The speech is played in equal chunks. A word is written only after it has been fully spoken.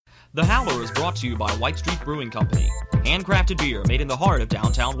The Howler is brought to you by White Street Brewing Company, handcrafted beer made in the heart of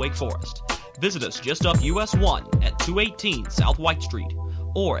downtown Wake Forest. Visit us just up US 1 at 218 South White Street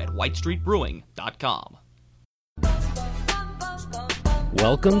or at whitestreetbrewing.com.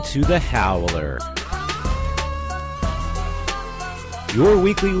 Welcome to The Howler, your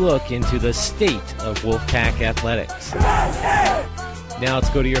weekly look into the state of Wolfpack athletics. Now let's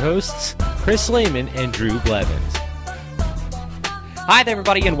go to your hosts, Chris Lehman and Drew Blevins. Hi there,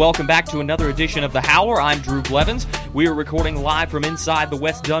 everybody, and welcome back to another edition of The Howler. I'm Drew Blevins. We are recording live from inside the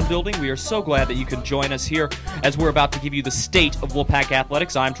West Dunn building. We are so glad that you can join us here as we're about to give you the state of Wolfpack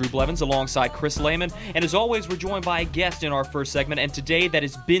athletics. I'm Drew Blevins alongside Chris Lehman, and as always, we're joined by a guest in our first segment, and today that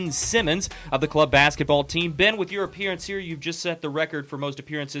is Ben Simmons of the club basketball team. Ben, with your appearance here, you've just set the record for most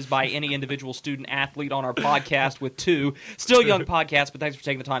appearances by any individual student-athlete on our podcast with 2. Still young podcast, but thanks for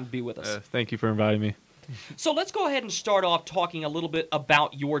taking the time to be with us. Thank you for inviting me. So let's go ahead and start off talking a little bit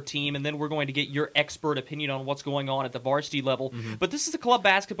about your team, and then we're going to get your expert opinion on what's going on at the varsity level. Mm-hmm. But this is a club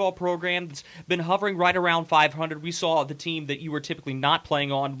basketball program that's been hovering right around 500. We saw the team that you were typically not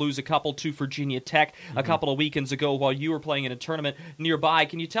playing on lose a couple to Virginia Tech a couple of weekends ago while you were playing in a tournament nearby.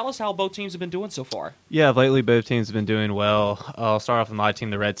 Can you tell us how both teams have been doing so far? Yeah, lately both teams have been doing well. I'll start off with my team,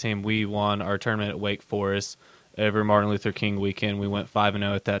 the red team. We won our tournament at Wake Forest over Martin Luther King weekend. We went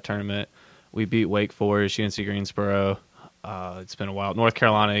 5-0 at that tournament. We beat Wake Forest, UNC Greensboro. It's been a while. North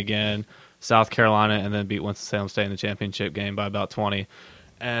Carolina again, South Carolina, and then beat Winston-Salem State in the championship game by about 20.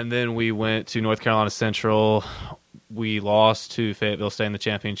 And then we went to North Carolina Central. We lost to Fayetteville State in the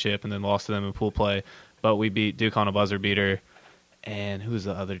championship and then lost to them in pool play. But we beat Duke on a buzzer beater. And who's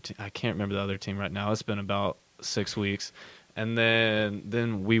the other team? I can't remember the other team right now. It's been about 6 weeks. And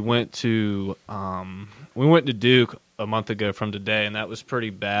then we went to Duke a month ago from today, and that was pretty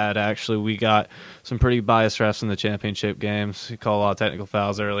bad, actually. We got some pretty biased refs in the championship games. We called a lot of technical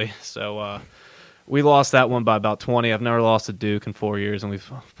fouls early. So we lost that one by about 20. I've never lost to Duke in 4 years, and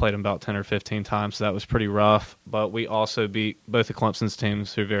we've played them about 10 or 15 times, so that was pretty rough. But we also beat both of Clemson's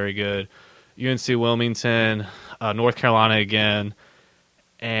teams, who are very good. UNC Wilmington, North Carolina again,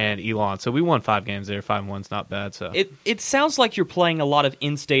 and Elon. So we won 5 games there. 5-1's not bad. So it sounds like you're playing a lot of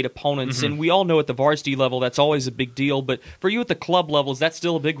in-state opponents, and we all know at the varsity level that's always a big deal. But for you at the club level, is that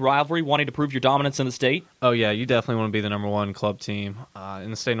still a big rivalry, wanting to prove your dominance in the state? Oh, yeah. You definitely want to be the number one club team. In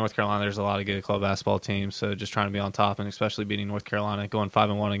the state of North Carolina, there's a lot of good club basketball teams, so just trying to be on top, and especially beating North Carolina, going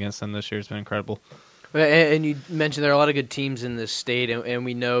 5-1 against them this year has been incredible. And you mentioned there are a lot of good teams in this state, and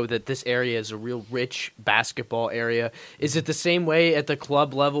we know that this area is a real rich basketball area. Is it the same way at the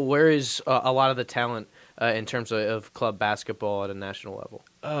club level? Where is a lot of the talent in terms of club basketball at a national level?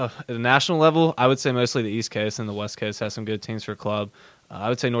 At a national level, I would say mostly the East Coast and the West Coast has some good teams for club. I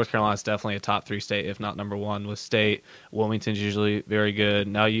would say North Carolina is definitely a top 3 state, if not number 1 with state. Wilmington's usually very good.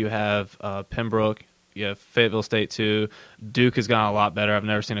 Now you have Pembroke. You have Fayetteville State, too. Duke has gotten a lot better. I've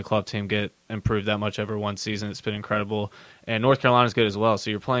never seen a club team get improved that much over one season. It's been incredible. And North Carolina's good as well, so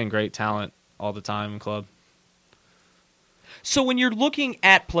you're playing great talent all the time in club. So when you're looking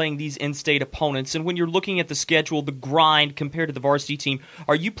at playing these in-state opponents and when you're looking at the schedule, the grind compared to the varsity team,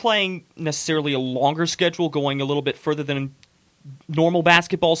 are you playing necessarily a longer schedule, going a little bit further than normal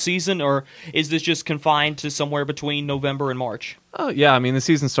basketball season, or is this just confined to somewhere between November and March? Oh, yeah. I mean, the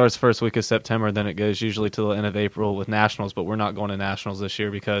season starts first week of September, then it goes usually to the end of April with nationals, but we're not going to nationals this year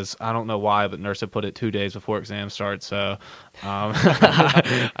because I don't know why, but NERSA put it 2 days before exams start, so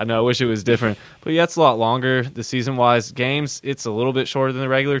I know I wish it was different. But yeah, it's a lot longer. The season-wise games, it's a little bit shorter than the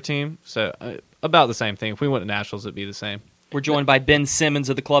regular team, so about the same thing. If we went to nationals, it'd be the same. We're joined by Ben Simmons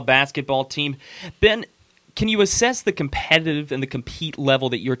of the club basketball team. Ben, can you assess the competitive and the compete level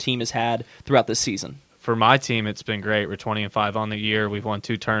that your team has had throughout this season? For my team, it's been great. We're 20-5 on the year. We've won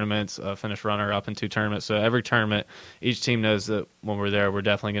 2 tournaments, finished runner-up in 2 tournaments. So every tournament, each team knows that when we're there, we're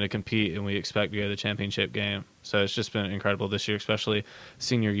definitely going to compete, and we expect to go to the championship game. So it's just been incredible this year, especially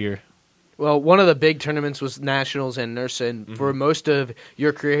senior year. Well, one of the big tournaments was Nationals and NERSA, and for most of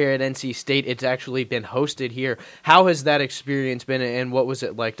your career here at NC State, it's actually been hosted here. How has that experience been, and what was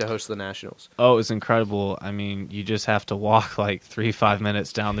it like to host the Nationals? Oh, it was incredible. I mean, you just have to walk like 3-5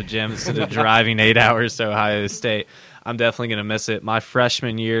 minutes down the gym instead of driving 8 hours to Ohio State. I'm definitely going to miss it. My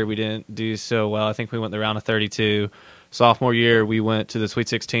freshman year, we didn't do so well. I think we went the round of 32. Sophomore year, we went to the Sweet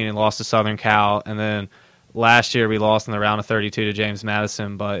 16 and lost to Southern Cal, and then last year, we lost in the round of 32 to James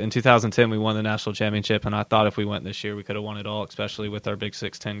Madison, but in 2010, we won the national championship, and I thought if we went this year, we could have won it all, especially with our big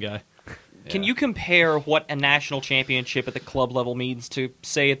 6'10" guy. Can you compare what a national championship at the club level means to,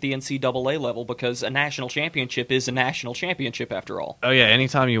 say, at the NCAA level? Because a national championship is a national championship, after all. Oh, yeah.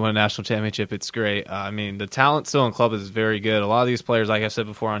 Anytime you win a national championship, it's great. I mean, the talent still in club is very good. A lot of these players, like I've said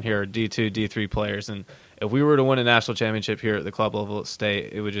before on here, are D2, D3 players. And if we were to win a national championship here at the club level at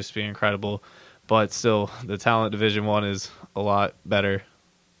state, it would just be incredible. But still, the talent Division I is a lot better.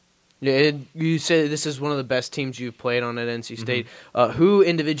 Yeah, you say this is one of the best teams you've played on at NC State. Who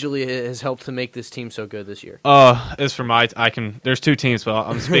individually has helped to make this team so good this year? As for there's two teams, but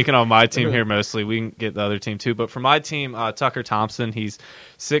I'm speaking on my team here mostly. We can get the other team too. But for my team, Tucker Thompson, he's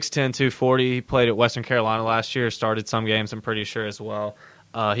 6'10", 240. He played at Western Carolina last year, started some games, I'm pretty sure, as well.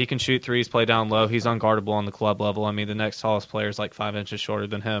 He can shoot threes, play down low. He's unguardable on the club level. I mean, the next tallest player is like 5 inches shorter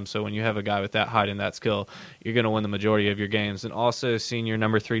than him. So when you have a guy with that height and that skill, you're going to win the majority of your games. And also senior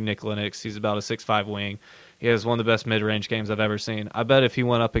number 3, Nick Lennox. He's about a 6'5" wing. He has one of the best mid-range games I've ever seen. I bet if he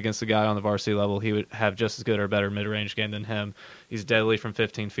went up against a guy on the varsity level, he would have just as good or better mid-range game than him. He's deadly from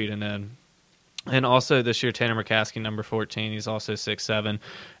 15 feet and in. And also this year, Tanner McCaskey, number 14. He's also 6'7".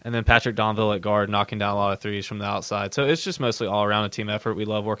 And then Patrick Donville at guard, knocking down a lot of threes from the outside. So it's just mostly all around a team effort. We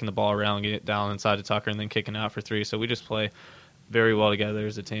love working the ball around, getting it down inside to Tucker, and then kicking out for three. So we just play very well together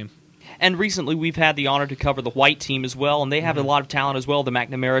as a team. And recently we've had the honor to cover the white team as well, and they have a lot of talent as well, the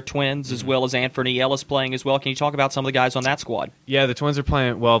McNamara twins, as well as Anthony Ellis playing as well. Can you talk about some of the guys on that squad? Yeah, the twins are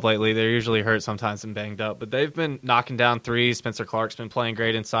playing well lately. They're usually hurt sometimes and banged up, but they've been knocking down threes. Spencer Clark's been playing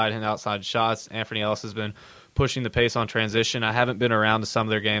great inside and outside shots. Anthony Ellis has been pushing the pace on transition. I haven't been around to some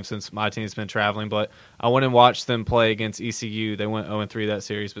of their games since my team's been traveling, but I went and watched them play against ECU. They went 0-3 that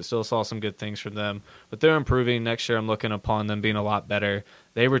series, but still saw some good things from them. But they're improving. Next year I'm looking upon them being a lot better.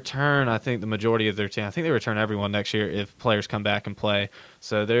 They return, I think, the majority of their team. I think they return everyone next year if players come back and play.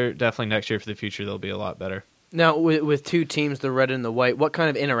 So they're definitely next year for the future, they'll be a lot better. Now, with two teams, the red and the white, what kind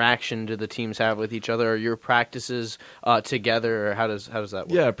of interaction do the teams have with each other? Are your practices together, or how does that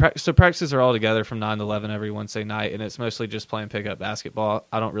work? Yeah, so practices are all together from 9 to 11 every Wednesday night, and it's mostly just playing pickup basketball.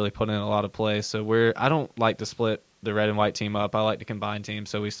 I don't really put in a lot of plays, so I don't like to split the red and white team up. I like to combine teams,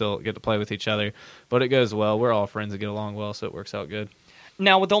 so we still get to play with each other. But it goes well. We're all friends and get along well, so it works out good.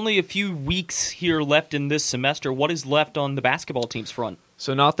 Now, with only a few weeks here left in this semester, what is left on the basketball team's front?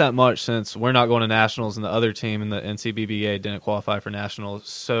 So not that much, since we're not going to nationals and the other team in the NCBBA didn't qualify for nationals.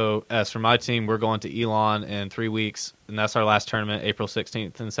 So as for my team, we're going to Elon in 3 weeks, and that's our last tournament, April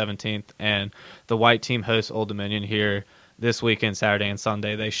 16th and 17th. And the white team hosts Old Dominion here this weekend, Saturday and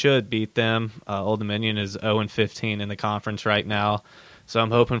Sunday. They should beat them. Old Dominion is 0-15 in the conference right now. So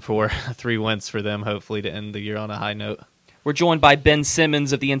I'm hoping for 3 wins for them, hopefully, to end the year on a high note. We're joined by Ben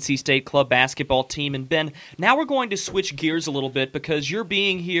Simmons of the NC State Club basketball team. And Ben, now we're going to switch gears a little bit because your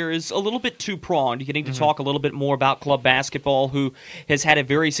being here is a little bit two-pronged. You're getting to talk a little bit more about club basketball, who has had a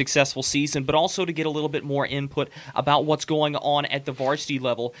very successful season, but also to get a little bit more input about what's going on at the varsity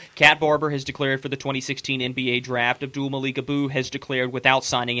level. Kat Barber has declared for the 2016 NBA draft. Abdul Malik Abu has declared without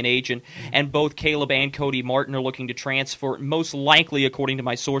signing an agent. And both Caleb and Cody Martin are looking to transfer, most likely, according to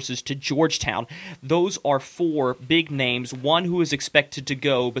my sources, to Georgetown. Those are 4 big names. One who is expected to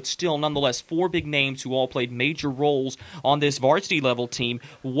go, but still, nonetheless, 4 big names who all played major roles on this varsity level team.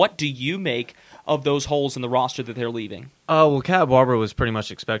 What do you make of those holes in the roster that they're leaving? Well, Kat Barber was pretty much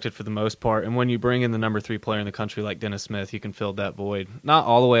expected for the most part, and when you bring in the number 3 player in the country like Dennis Smith, you can fill that void. Not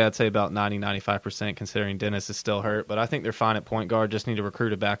all the way, I'd say about 90-95%, considering Dennis is still hurt, but I think they're fine at point guard. Just need to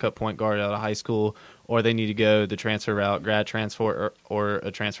recruit a backup point guard out of high school, or they need to go the transfer route, grad transfer, or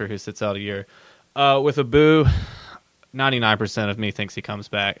a transfer who sits out a year. With Abu, 99% of me thinks he comes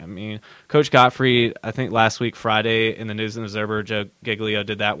back. I mean, Coach Gottfried, I think last week, Friday, in the News and Observer, Joe Giglio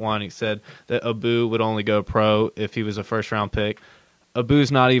did that one. He said that Abu would only go pro if he was a first-round pick.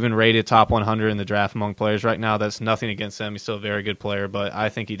 Abu's not even rated top 100 in the draft among players right now. That's nothing against him. He's still a very good player, but I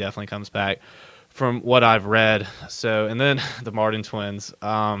think he definitely comes back from what I've read. So, and then the Martin twins.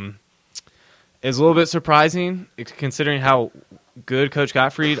 Is a little bit surprising, considering how good Coach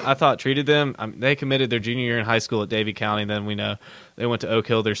Gottfried, I thought, treated them. They committed their junior year in high school at Davie County. Then we know they went to Oak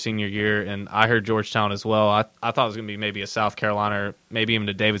Hill their senior year, and I heard Georgetown as well. I thought it was going to be maybe a South Carolina or maybe even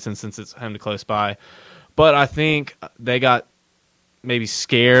to Davidson since it's home to close by. But I think they got maybe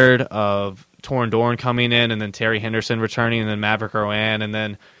scared of Torrin Dorn coming in and then Terry Henderson returning and then Maverick Rowan, and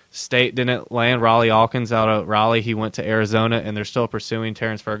then State didn't land Raleigh Alkins out of Raleigh. He went to Arizona, and they're still pursuing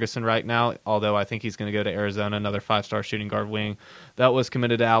Terrence Ferguson right now, although I think he's going to go to Arizona, another 5-star shooting guard wing. That was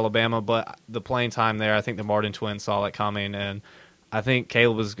committed to Alabama, but the playing time there, I think the Martin twins saw it coming, and I think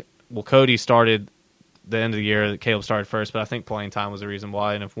Cody started the end of the year. Caleb started first, but I think playing time was the reason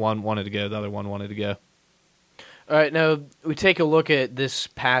why, and if one wanted to go, the other one wanted to go. All right, now we take a look at this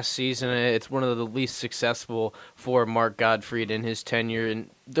past season. It's one of the least successful for Mark Gottfried in his tenure, and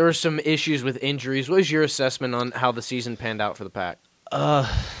there were some issues with injuries. What is your assessment on how the season panned out for the Pack? I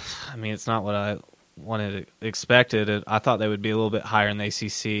mean, it's not what I expected. I thought they would be a little bit higher in the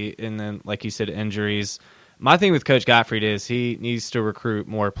ACC, and then, like you said, injuries. My thing with Coach Gottfried is he needs to recruit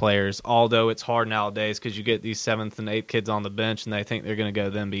more players, although it's hard nowadays because you get these 7th and 8th kids on the bench and they think they're going to go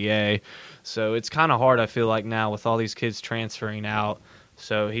to the NBA. So it's kind of hard, I feel like, now with all these kids transferring out.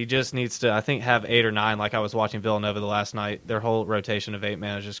 So he just needs to, I think, have 8 or 9, like I was watching Villanova the last night. Their whole rotation of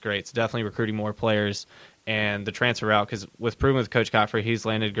 8-man is just great. It's definitely recruiting more players and the transfer route, because with Coach Gottfried, he's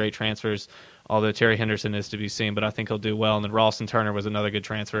landed great transfers, although Terry Henderson is to be seen, but I think he'll do well. And then Ralston Turner was another good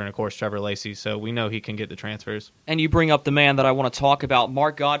transfer, and, of course, Trevor Lacey. So we know he can get the transfers. And you bring up the man that I want to talk about.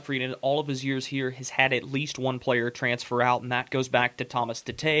 Mark Gottfried, in all of his years here, has had at least one player transfer out, and that goes back to Thomas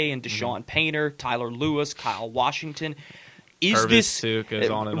Tatay and Deshaun Painter, Tyler Lewis, Kyle Washington. Is Purvis, this too,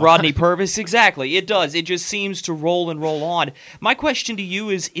 goes on and on. Rodney Purvis? Exactly. It does. It just seems to roll and roll on. My question to you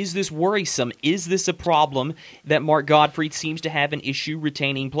is this worrisome? Is this a problem that Mark Gottfried seems to have an issue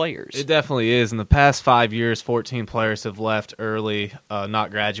retaining players? It definitely is. In the past 5 years, 14 players have left early, not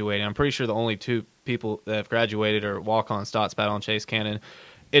graduating. I'm pretty sure the only 2 people that have graduated are walk-on Stotts Battle and Chase Cannon.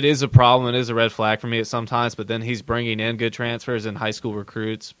 It is a problem. It is a red flag for me at sometimes, but then he's bringing in good transfers and high school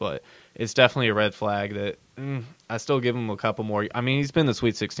recruits, but it's definitely a red flag that I still give him a couple more. I mean, he's been the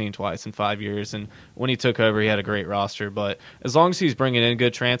Sweet 16 twice in 5 years, and when he took over, he had a great roster. But as long as he's bringing in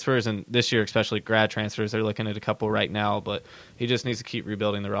good transfers, and this year especially grad transfers, they're looking at a couple right now, but he just needs to keep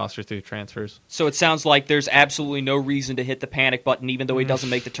rebuilding the roster through transfers. So it sounds like there's absolutely no reason to hit the panic button, even though he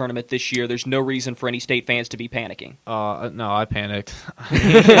doesn't make the tournament this year. There's no reason for any state fans to be panicking. No, I panicked.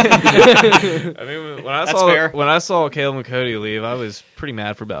 I mean, when I saw Caleb McCody leave, I was pretty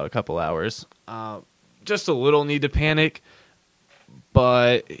mad for about a couple hours. Just a little need to panic,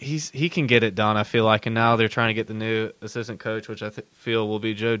 but he can get it done, I feel like. And now they're trying to get the new assistant coach, which I feel will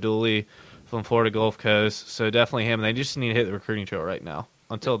be Joe Dooley from Florida Gulf Coast. So definitely him. They just need to hit the recruiting trail right now.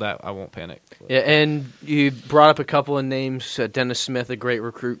 Until that, I won't panic. Yeah, and you brought up a couple of names. Dennis Smith, a great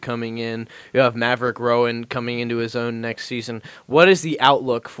recruit coming in. You have Maverick Rowan coming into his own next season. What is the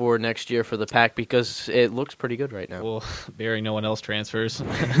outlook for next year for the Pack? Because it looks pretty good right now. Well, Barry, no one else transfers.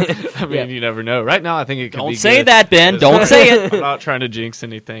 I mean, You never know. Right now, I think it could be good. Don't say that, Ben. Don't say it. I'm not trying to jinx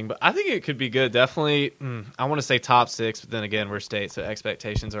anything, but I think it could be good. Definitely, I want to say top 6, but then again, we're state, so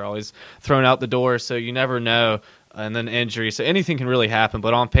expectations are always thrown out the door, so you never know. And then injury, so anything can really happen.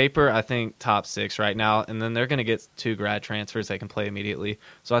 But on paper, I think top 6 right now, and then they're going to get 2 grad transfers they can play immediately.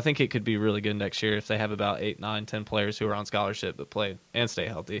 So I think it could be really good next year if they have about 8, 9, 10 players who are on scholarship that play and stay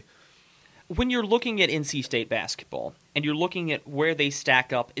healthy. When you're looking at NC State basketball, and you're looking at where they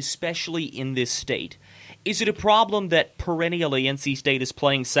stack up, especially in this state, is it a problem that perennially NC State is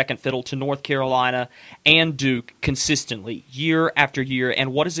playing second fiddle to North Carolina and Duke consistently, year after year,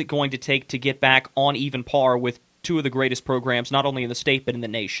 and what is it going to take to get back on even par with 2 of the greatest programs, not only in the state, but in the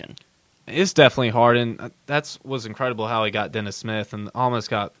nation? It's definitely hard, and that was incredible how he got Dennis Smith and almost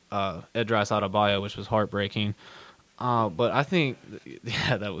got Edris Adebayo, which was heartbreaking. But I think,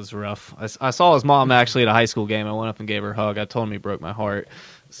 that was rough. I saw his mom actually at a high school game. I went up and gave her a hug. I told him he broke my heart.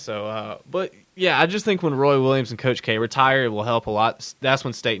 So, but yeah, I just think when Roy Williams and Coach K retire, it will help a lot. That's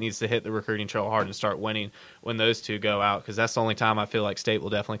when State needs to hit the recruiting trail hard and start winning when those 2 go out, because that's the only time I feel like State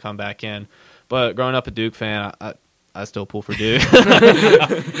will definitely come back in. But growing up a Duke fan, I still pull for Duke.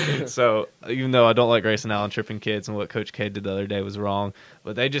 So even though I don't like Grayson Allen tripping kids, and what Coach K did the other day was wrong,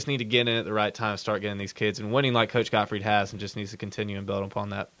 but they just need to get in at the right time, start getting these kids, and winning like Coach Gottfried has, and just needs to continue and build upon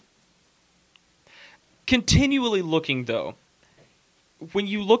that. Continually looking, though, when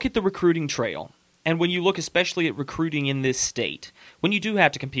you look at the recruiting trail, and when you look especially at recruiting in this state, when you do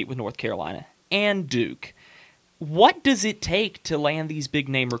have to compete with North Carolina and Duke, what does it take to land these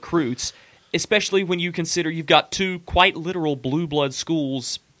big-name recruits, especially when you consider you've got 2 quite literal blue blood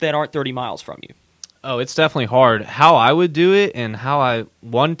schools that aren't 30 miles from you? Oh, it's definitely hard. How I would do it, and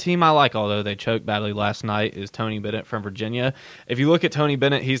one team I like, although they choked badly last night, is Tony Bennett from Virginia. If you look at Tony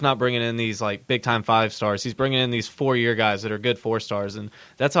Bennett, he's not bringing in these like big-time 5-stars. He's bringing in these 4-year guys that are good 4-stars, and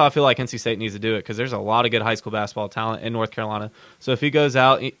that's how I feel like NC State needs to do it, because there's a lot of good high school basketball talent in North Carolina. So if he goes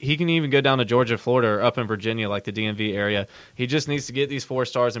out, he can even go down to Georgia, Florida, or up in Virginia, like the DMV area. He just needs to get these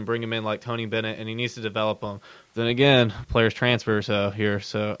 4-stars and bring them in like Tony Bennett, and he needs to develop them. Then again, players transfer here,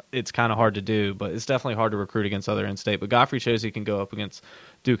 so it's kind of hard to do, but it's definitely hard to recruit against other in-state. But Gottfried shows he can go up against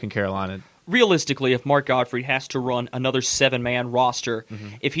Duke and Carolina. realistically, if Mark Gottfried has to run another 7-man roster,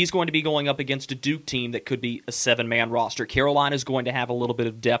 if he's going to be going up against a Duke team that could be a 7-man roster, Carolina's going to have a little bit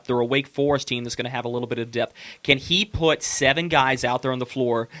of depth, or a Wake Forest team that's going to have a little bit of depth. Can he put 7 guys out there on the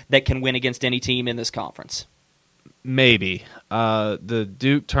floor that can win against any team in this conference? Maybe. The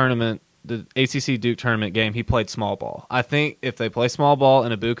Duke tournament, the ACC Duke tournament game, he played small ball. I think if they play small ball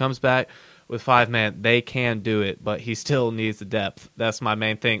and Abu comes back with 5-man, they can do it, but he still needs the depth. That's my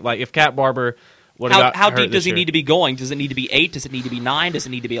main thing. Like, if Cat Barber would have got How hurt deep does this he year- need to be going? Does it need to be 8? Does it need to be 9? Does it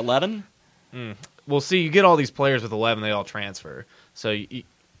need to be 11? Well, see, you get all these players with 11, they all transfer. So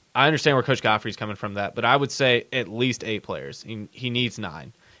I understand where Coach Godfrey's coming from that, but I would say at least 8 players. He needs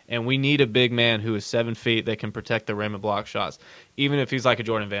 9. And we need a big man who is 7 feet that can protect the rim and block shots. Even if he's like a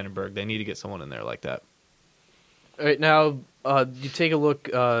Jordan Vandenberg, they need to get someone in there like that. All right, now you take a look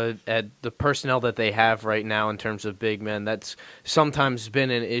at the personnel that they have right now in terms of big men. That's sometimes been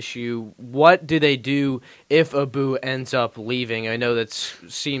an issue. What do they do if Abu ends up leaving? I know that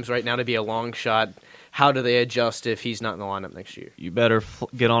seems right now to be a long shot. How do they adjust if he's not in the lineup next year? You better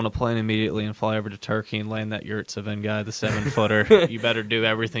get on a plane immediately and fly over to Turkey and land that Yurtseven guy, the 7-footer. You better do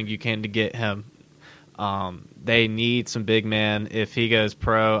everything you can to get him. They need some big man. If he goes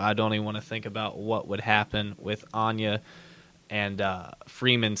pro, I don't even want to think about what would happen with Anya and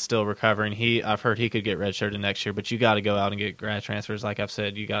Freeman still recovering. I've heard he could get redshirted next year, but you got to go out and get grad transfers. Like I've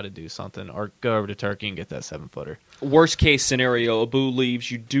said, you got to do something, or go over to Turkey and get that 7-footer. Worst case scenario, Abu leaves.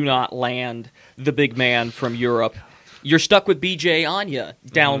 You do not land the big man from Europe. You're stuck with BJ Anya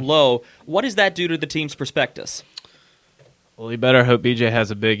down low. What does that do to the team's prospectus? Well, you better hope BJ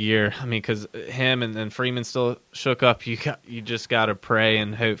has a big year. I mean, because him and then Freeman still shook up. You just got to pray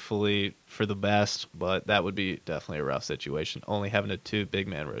and hopefully for the best. But that would be definitely a rough situation, only having a 2 big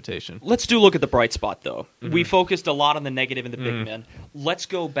man rotation. Let's do look at the bright spot, though. We focused a lot on the negative and the big men. Let's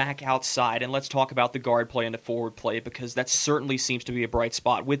go back outside and let's talk about the guard play and the forward play, because that certainly seems to be a bright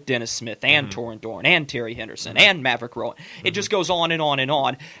spot with Dennis Smith and Torrin Dorn and Terry Henderson and Maverick Rowan. It just goes on and on and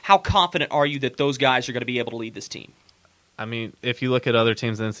on. How confident are you that those guys are going to be able to lead this team? I mean, if you look at other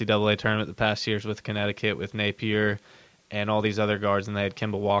teams in the NCAA tournament the past years with Connecticut, with Napier, and all these other guards, and they had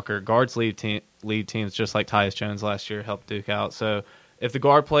Kimball Walker, guards lead teams just like Tyus Jones last year, helped Duke out. So if the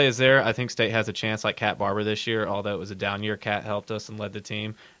guard play is there, I think State has a chance like Cat Barber this year, although it was a down year. Cat helped us and led the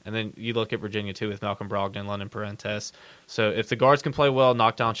team. And then you look at Virginia, too, with Malcolm Brogdon, London Parentes. So if the guards can play well,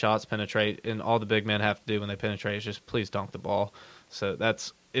 knock down shots, penetrate, and all the big men have to do when they penetrate is just please dunk the ball. So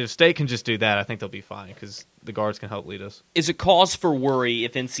if State can just do that, I think they'll be fine because the guards can help lead us. Is it cause for worry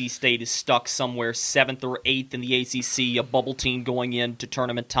if NC State is stuck somewhere 7th or 8th in the ACC, a bubble team going into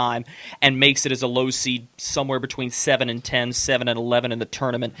tournament time, and makes it as a low seed somewhere between 7 and 10, 7 and 11 in the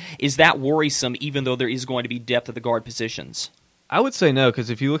tournament? Is that worrisome, even though there is going to be depth at the guard positions? I would say no, because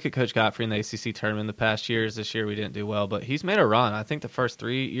if you look at Coach Godfrey in the ACC tournament the past years, this year we didn't do well, but he's made a run. I think the first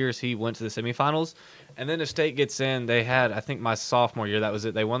 3 years he went to the semifinals, and then if State gets in, they had, I think my sophomore year, that was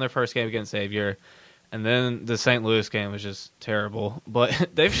it. They won their first game against Xavier, and then the St. Louis game was just terrible. But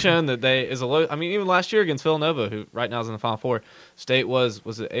they've shown that they is a low. I mean, even last year against Villanova, who right now is in the Final Four, State was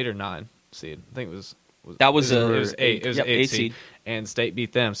it 8 or 9 seed? I think it was. That was it was 8. It was yep, 8 8 seed, and State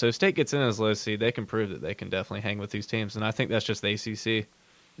beat them. So if State gets in as low seed, they can prove that they can definitely hang with these teams, and I think that's just the ACC.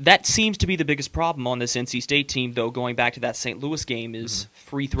 That seems to be the biggest problem on this NC State team, though, going back to that St. Louis game, is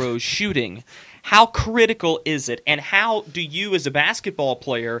free throws shooting. How critical is it, and how do you, as a basketball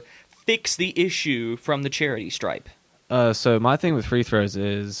player, fix the issue from the charity stripe? So my thing with free throws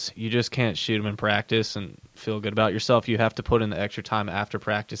is you just can't shoot them in practice and feel good about yourself. You have to put in the extra time after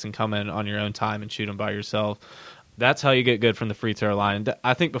practice and come in on your own time and shoot them by yourself. That's how you get good from the free throw line. And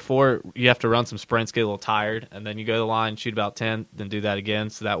I think before you have to run some sprints, get a little tired, and then you go to the line, shoot about 10, then do that again.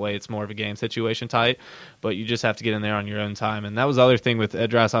 So that way it's more of a game situation tight. But you just have to get in there on your own time. And that was the other thing with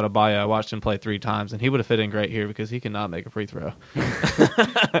Edras Adebayo. I watched him play 3 times, and he would have fit in great here because he cannot make a free throw.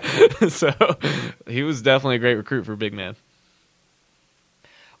 So he was definitely a great recruit for big man.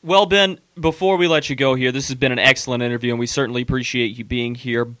 Well, Ben, before we let you go here, this has been an excellent interview, and we certainly appreciate you being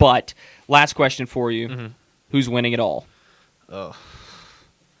here. But last question for you. Who's winning it all? Oh,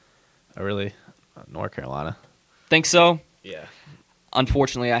 North Carolina. Think so? Yeah.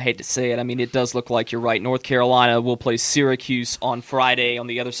 Unfortunately, I hate to say it. I mean, it does look like you're right. North Carolina will play Syracuse on Friday on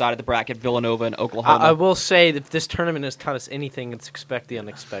the other side of the bracket, Villanova and Oklahoma. I will say that if this tournament has taught us anything, it's expect the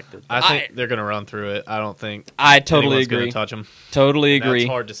unexpected. I think they're going to run through it. I don't think I totally agree. Going to touch them. Totally agree. That's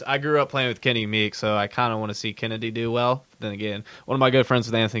hard to say. I grew up playing with Kenny Meek, so I kind of want to see Kennedy do well. Then again, one of my good friends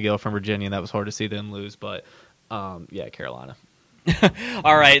with Anthony Gill from Virginia, and that was hard to see them lose. But, yeah, Carolina.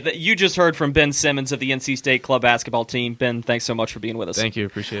 All right, you just heard from Ben Simmons of the NC State club basketball team. Ben, thanks so much for being with us. Thank you.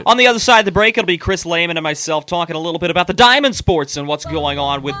 Appreciate it. On the other side of the break, it'll be Chris Lehman and myself talking a little bit about the Diamond Sports and what's going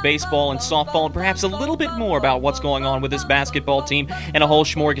on with baseball and softball, and perhaps a little bit more about what's going on with this basketball team and a whole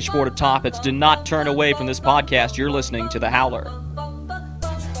smorgasbord of topics. Do not turn away from this podcast. You're listening to The Howler.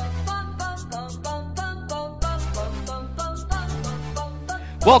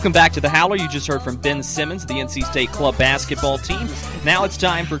 Welcome back to The Howler. You just heard from Ben Simmons, the NC State club basketball team. Now it's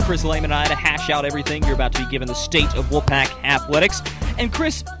time for Chris Lehman and I to hash out everything you're about to be given the state of Wolfpack athletics. And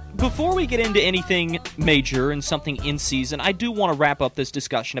Chris, before we get into anything major and something in season, I do want to wrap up this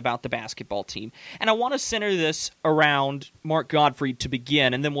discussion about the basketball team. And I want to center this around Mark Gottfried to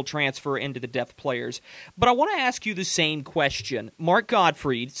begin, and then we'll transfer into the depth players. But I want to ask you the same question. Mark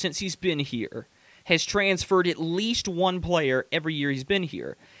Gottfried, since he's been here, has transferred at least one player every year he's been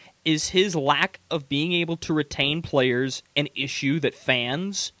here. Is his lack of being able to retain players an issue that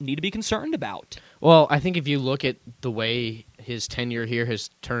fans need to be concerned about? Well, I think if you look at the way his tenure here has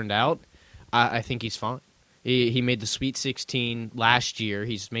turned out, I think he's fine. He made the Sweet 16 last year.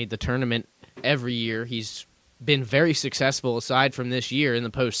 He's made the tournament every year. He's been very successful aside from this year in the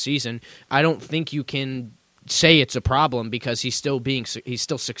postseason. I don't think you can say it's a problem because he's still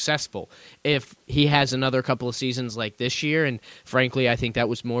successful. If he has another couple of seasons like this year, and frankly I think that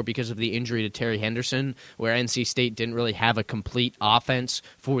was more because of the injury to Terry Henderson, where NC State didn't really have a complete offense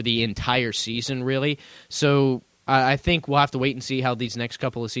for the entire season really. So I think we'll have to wait and see how these next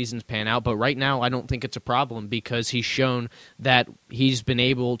couple of seasons pan out, but right now I don't think it's a problem because he's shown that he's been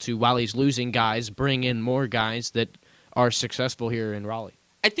able to, while he's losing guys, bring in more guys that are successful here in Raleigh.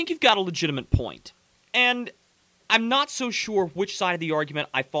 I think you've got a legitimate point. And I'm not so sure which side of the argument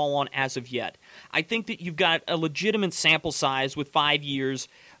I fall on as of yet. I think that you've got a legitimate sample size with 5 years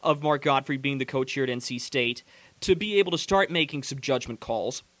of Mark Gottfried being the coach here at NC State to be able to start making some judgment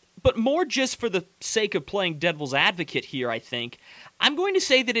calls. But more just for the sake of playing devil's advocate here, I think, I'm going to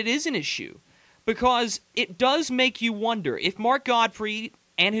say that it is an issue. Because it does make you wonder if Mark Gottfried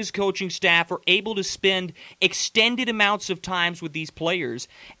and his coaching staff are able to spend extended amounts of times with these players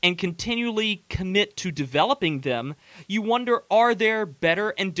and continually commit to developing them, you wonder, are there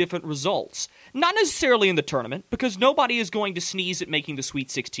better and different results? Not necessarily in the tournament, because nobody is going to sneeze at making the Sweet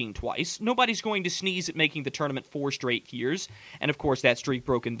 16 twice. Nobody's going to sneeze at making the tournament 4 straight years, and of course that streak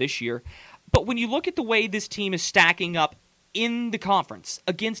broken this year. But when you look at the way this team is stacking up in the conference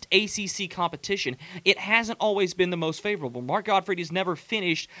against ACC competition, it hasn't always been the most favorable. Mark Gottfried has never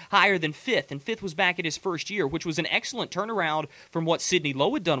finished higher than 5th, and 5th was back at his first year, which was an excellent turnaround from what Sidney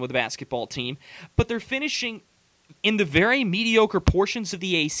Lowe had done with the basketball team, but they're finishing in the very mediocre portions of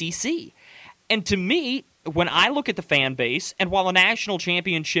the ACC. And to me, when I look at the fan base, and while a national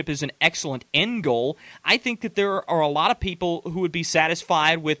championship is an excellent end goal, I think that there are a lot of people who would be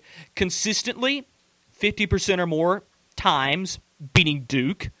satisfied with consistently 50% or more times beating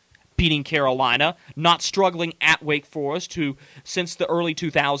Duke, beating Carolina, not struggling at Wake Forest, who since the early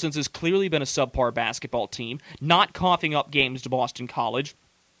 2000s has clearly been a subpar basketball team, not coughing up games to Boston College,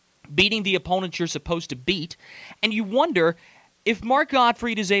 beating the opponents you're supposed to beat, and you wonder if Mark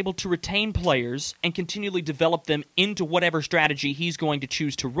Gottfried is able to retain players and continually develop them into whatever strategy he's going to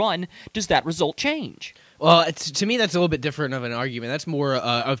choose to run, does that result change? Well, to me, that's a little bit different of an argument. That's more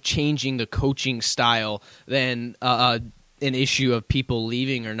of changing the coaching style than an issue of people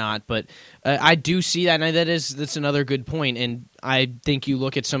leaving or not. But I do see that, and that's another good point. And I think you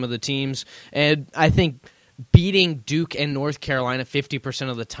look at some of the teams, and I think beating Duke and North Carolina 50%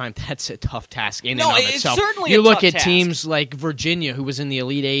 of the time, that's a tough task in and of itself. Certainly you a look tough at task. Teams like Virginia, who was in the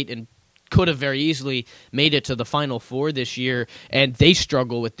Elite Eight and could have very easily made it to the Final Four this year, and they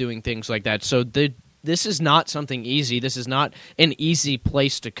struggle with doing things like that. So this is not something easy. This is not an easy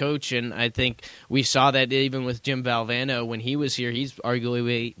place to coach, and I think we saw that even with Jim Valvano when he was here. He's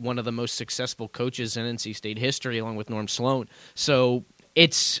arguably one of the most successful coaches in NC State history, along with Norm Sloan. So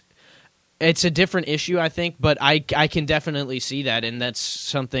it's a different issue, I think, but I can definitely see that, and that's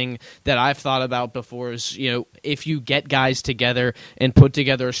something that I've thought about before is, if you get guys together and put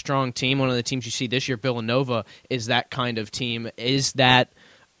together a strong team, one of the teams you see this year, Villanova, is that kind of team. Is that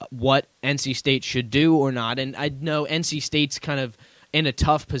what NC State should do or not? And I know NC State's kind of in a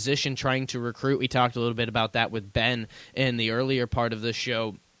tough position trying to recruit. We talked a little bit about that with Ben in the earlier part of the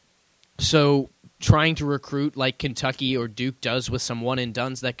show. So trying to recruit like Kentucky or Duke does with some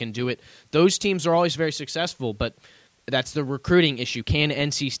one-and-dones that can do it, those teams are always very successful, but That's the recruiting issue. Can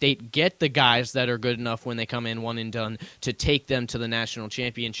NC State get the guys that are good enough when they come in one and done to take them to the national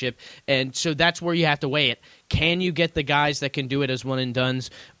championship? And so that's where you have to weigh it. Can you get the guys that can do it as one and dones,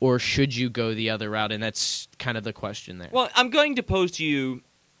 or should you go the other route? And that's kind of the question there. Well, I'm going to pose to you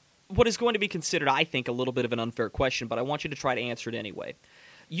what is going to be considered, I think, a little bit of an unfair question, but I want you to try to answer it anyway.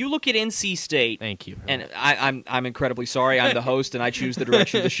 You look at NC State. Thank you. And I'm incredibly sorry. I'm the host, and I choose the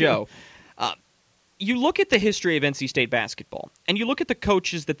direction of the show. You look at the history of NC State basketball, and you look at the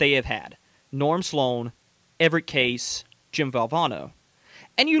coaches that they have had. Norm Sloan, Everett Case, Jim Valvano.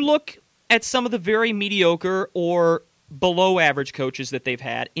 And you look at some of the very mediocre or below-average coaches that they've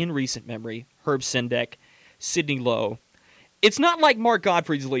had in recent memory. Herb Sendek, Sidney Lowe. It's not like Mark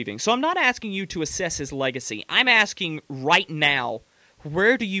Gottfried's leaving, so I'm not asking you to assess his legacy. I'm asking right now,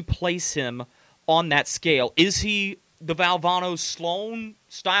 where do you place him on that scale? Is he the Valvano-Sloan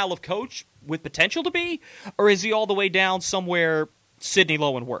style of coach with potential to be, or is he all the way down somewhere Sidney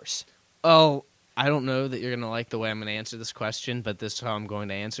Lowe and worse? Oh, I don't know that you're going to like the way I'm going to answer this question, but this is how I'm going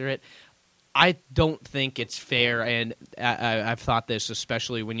to answer it. I don't think it's fair, and I've thought this,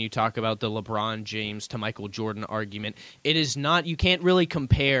 especially when you talk about the LeBron James to Michael Jordan argument. It is not, you can't really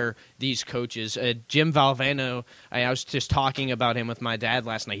compare these coaches. Jim Valvano, I was just talking about him with my dad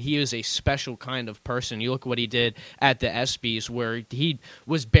last night. He is a special kind of person. You look what he did at the ESPYs, where he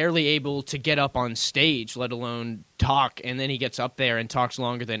was barely able to get up on stage, let alone talk, and then he gets up there and talks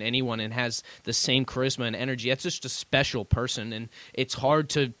longer than anyone and has the same charisma and energy. That's just a special person, and it's hard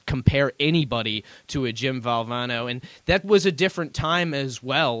to compare anybody to a Jim Valvano. And that was a different time as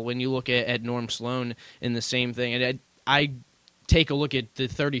well when you look at Norm Sloan in the same thing. And I take a look at the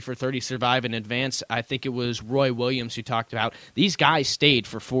 30 for 30 Survive and Advance. I think it was Roy Williams who talked about these guys stayed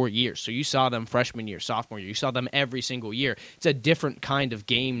for 4 years. So you saw them freshman year, sophomore year. You saw them every single year. It's a different kind of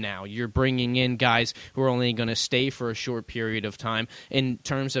game now. You're bringing in guys who are only going to stay for a short period of time. In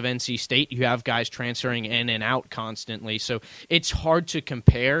terms of NC State, you have guys transferring in and out constantly. So it's hard to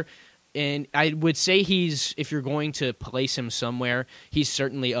compare. And I would say if you're going to place him somewhere, he's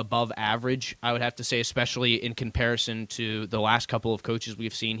certainly above average. I would have to say, especially in comparison to the last couple of coaches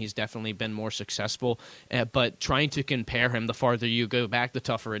we've seen, he's definitely been more successful. But trying to compare him, the farther you go back, the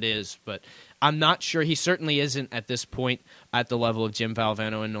tougher it is. But I'm not sure. He certainly isn't at this point at the level of Jim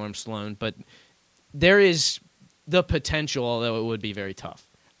Valvano and Norm Sloan. But there is the potential, although it would be very tough.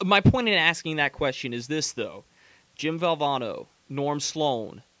 My point in asking that question is this, though. Jim Valvano, Norm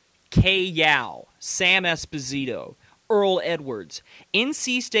Sloan, Kay Yao, Sam Esposito, Earl Edwards.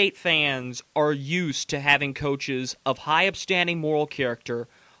 NC State fans are used to having coaches of high upstanding moral character,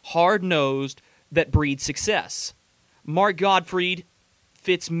 hard-nosed, that breed success. Mark Gottfried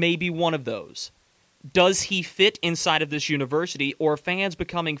fits maybe one of those. Does he fit inside of this university, or are fans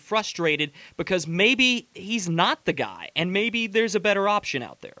becoming frustrated because maybe he's not the guy and maybe there's a better option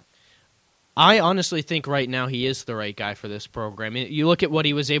out there? I honestly think right now he is the right guy for this program. You look at what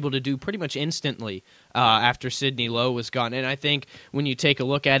he was able to do pretty much instantly after Sidney Lowe was gone. And I think when you take a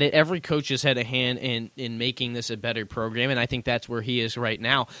look at it, every coach has had a hand in making this a better program, and I think that's where he is right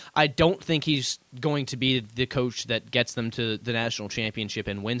now. I don't think he's going to be the coach that gets them to the national championship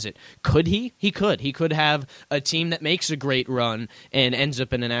and wins it. Could he? He could. He could have a team that makes a great run and ends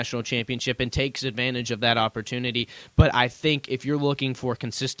up in a national championship and takes advantage of that opportunity. But I think if you're looking for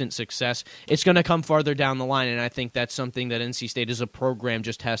consistent success, it's going to come farther down the line, and I think that's something that NC State as a program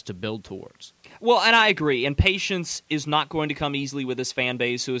just has to build towards. Well, and I agree, and patience is not going to come easily with this fan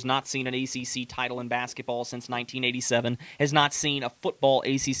base who has not seen an ACC title in basketball since 1987, has not seen a football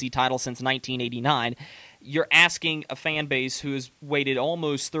ACC title since 1989. You're asking a fan base who has waited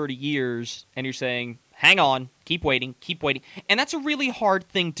almost 30 years, and you're saying, hang on, keep waiting, and that's a really hard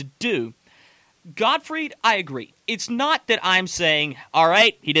thing to do. Gottfried, I agree. It's not that I'm saying, all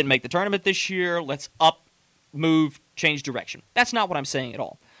right, he didn't make the tournament this year, let's up, move, change direction. That's not what I'm saying at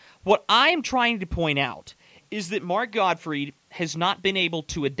all. What I am trying to point out is that Mark Gottfried has not been able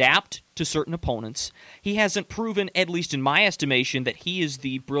to adapt to certain opponents. He hasn't proven, at least in my estimation, that he is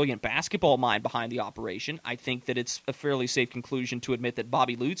the brilliant basketball mind behind the operation. I think that it's a fairly safe conclusion to admit that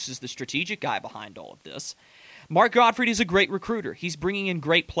Bobby Lutz is the strategic guy behind all of this. Mark Gottfried is a great recruiter. He's bringing in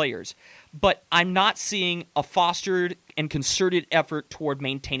great players. But I'm not seeing a fostered and concerted effort toward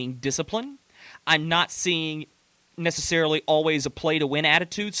maintaining discipline. I'm not seeing necessarily always a play-to-win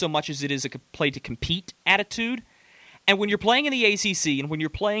attitude so much as it is a play-to-compete attitude. And when you're playing in the ACC and when you're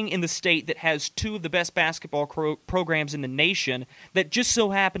playing in the state that has two of the best basketball programs in the nation that just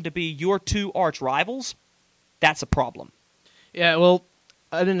so happen to be your two arch rivals, that's a problem. Yeah, well,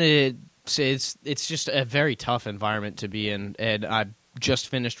 I didn't say it's just a very tough environment to be in, and just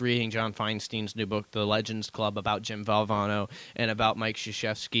finished reading John Feinstein's new book, The Legends Club, about Jim Valvano and about Mike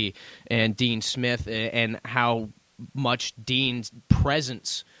Krzyzewski and Dean Smith, and how much Dean's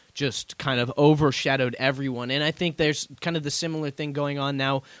presence just kind of overshadowed everyone. And I think there's kind of the similar thing going on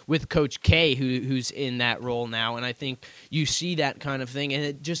now with Coach K, who's in that role now. And I think you see that kind of thing,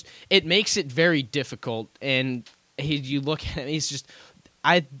 and it makes it very difficult. And you look at him, he's just,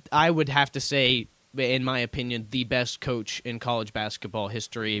 I would have to say, in my opinion, the best coach in college basketball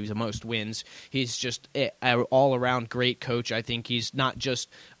history. He's the most wins. He's just an all-around great coach. I think he's not just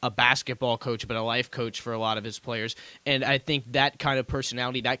a basketball coach, but a life coach for a lot of his players. And I think that kind of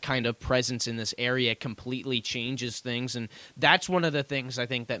personality, that kind of presence in this area completely changes things. And that's one of the things I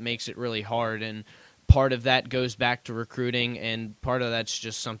think that makes it really hard. And part of that goes back to recruiting, and part of that's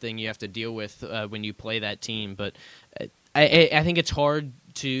just something you have to deal with when you play that team. But I think it's hard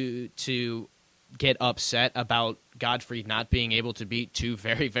to get upset about Gottfried not being able to beat two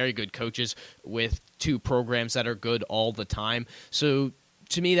very, very good coaches with two programs that are good all the time. So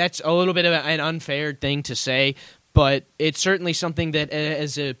to me, that's a little bit of an unfair thing to say, but it's certainly something that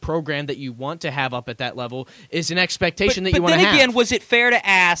as a program that you want to have up at that level is an expectation that you want to have. But then again, was it fair to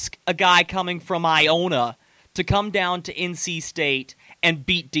ask a guy coming from Iona to come down to NC State and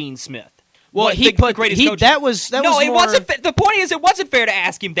beat Dean Smith? Well, the greatest coach. That was it more... wasn't. The point is, it wasn't fair to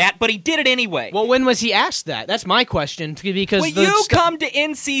ask him that, but he did it anyway. Well, when was he asked that? That's my question. Because when you come to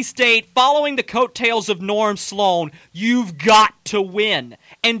NC State following the coattails of Norm Sloan, you've got to win,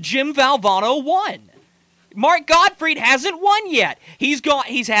 and Jim Valvano won. Mark Gottfried hasn't won yet. He's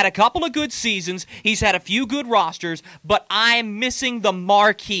had a couple of good seasons. He's had a few good rosters, but I'm missing the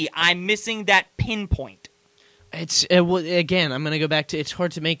marquee. I'm missing that pinpoint. Again, I'm going to go back to, it's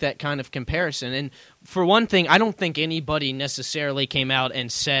hard to make that kind of comparison. And for one thing, I don't think anybody necessarily came out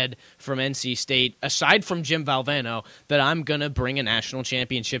and said from NC State, aside from Jim Valvano, that I'm going to bring a national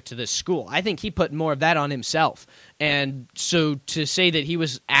championship to this school. I think he put more of that on himself. And so to say that he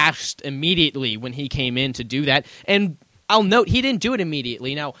was asked immediately when he came in to do that, and I'll note he didn't do it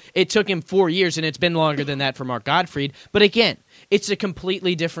immediately. Now, it took him 4 years, and it's been longer than that for Mark Gottfried. But again, it's a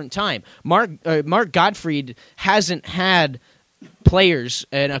completely different time. Mark Gottfried hasn't had players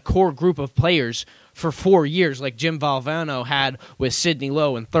and a core group of players for 4 years like Jim Valvano had with Sidney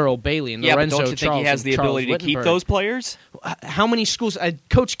Lowe and Thurl Bailey and Lorenzo Charles. But don't you think he has the ability to keep those players? How many schools?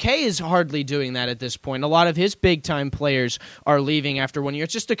 Coach K is hardly doing that at this point. A lot of his big-time players are leaving after 1 year.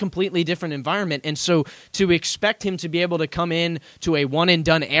 It's just a completely different environment. And so to expect him to be able to come in to a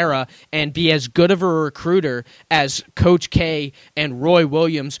one-and-done era and be as good of a recruiter as Coach K and Roy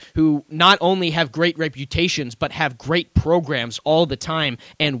Williams, who not only have great reputations but have great programs all the time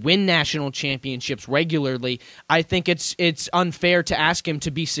and win national championships regularly, I think it's unfair to ask him to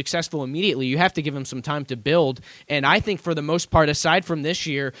be successful immediately. You have to give him some time to build. And I think for the most part, aside from this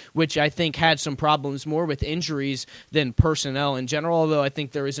year, which I think had some problems more with injuries than personnel in general, although I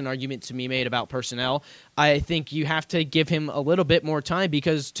think there is an argument to be made about personnel, I think you have to give him a little bit more time,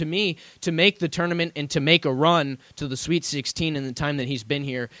 because to me, to make the tournament and to make a run to the Sweet 16 in the time that he's been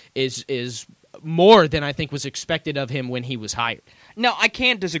here is more than I think was expected of him when he was hired. No, I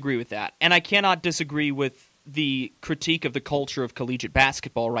can't disagree with that, and I cannot disagree with the critique of the culture of collegiate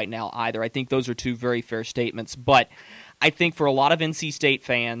basketball right now either. I think those are two very fair statements, but I think for a lot of NC State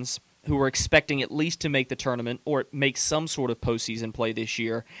fans who are expecting at least to make the tournament or make some sort of postseason play this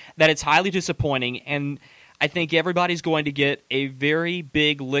year, that it's highly disappointing, and I think everybody's going to get a very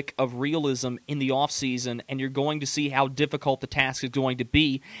big lick of realism in the offseason, and you're going to see how difficult the task is going to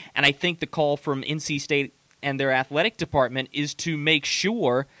be. And I think the call from NC State and their athletic department is to make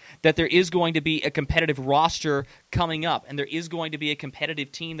sure that there is going to be a competitive roster coming up, and there is going to be a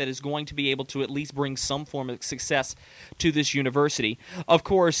competitive team that is going to be able to at least bring some form of success to this university. Of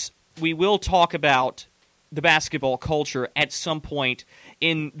course, we will talk about the basketball culture at some point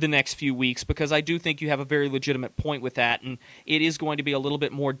in the next few weeks, because I do think you have a very legitimate point with that, and it is going to be a little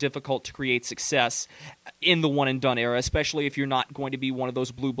bit more difficult to create success in the one-and-done era, especially if you're not going to be one of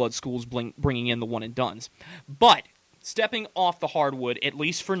those blue blood schools bringing in the one-and-dones. But stepping off the hardwood, at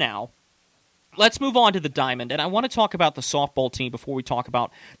least for now, let's move on to the diamond, and I want to talk about the softball team before we talk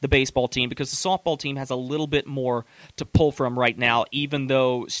about the baseball team, because the softball team has a little bit more to pull from right now, even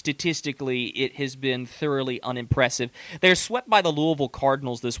though statistically it has been thoroughly unimpressive. They're swept by the Louisville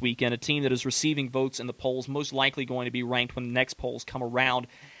Cardinals this weekend, a team that is receiving votes in the polls, most likely going to be ranked when the next polls come around.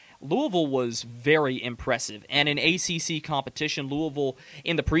 Louisville was very impressive, and in ACC competition, Louisville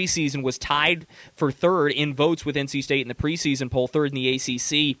in the preseason was tied for third in votes with NC State in the preseason poll, third in the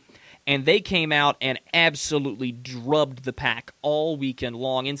ACC. And they came out and absolutely drubbed the pack all weekend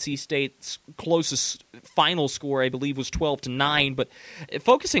long. NC State's closest final score, I believe, was 12-9. But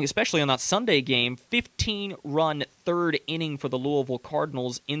focusing especially on that Sunday game, 15-run third inning for the Louisville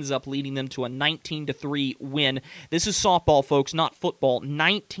Cardinals ends up leading them to a 19-3 win. This is softball, folks, not football.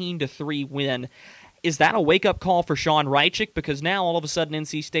 19-3 win. Is that a wake-up call for Sean Reichik? Because now, all of a sudden,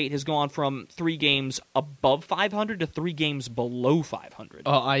 NC State has gone from 3 games above 500 to 3 games below 500.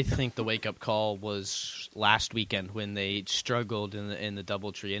 I think the wake-up call was last weekend when they struggled in the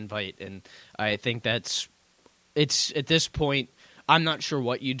Doubletree Invite, and I think it's at this point, I'm not sure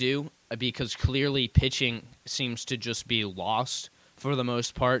what you do, because clearly pitching seems to just be lost for the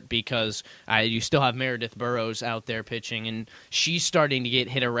most part, because you still have Meredith Burrows out there pitching, and she's starting to get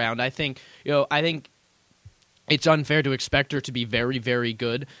hit around. I think it's unfair to expect her to be very, very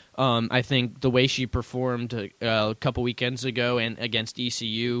good. I think the way she performed a couple weekends ago and against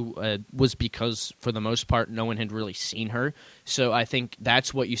ECU was because, for the most part, no one had really seen her. So I think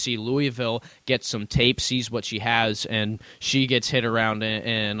that's what you see. Louisville gets some tape, sees what she has, and she gets hit around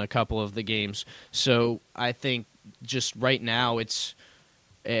in a couple of the games. So I think just right now it's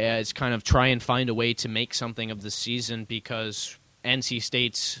kind of try and find a way to make something of the season, because NC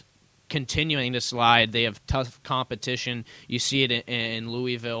State's continuing to slide. They have tough competition. You see it in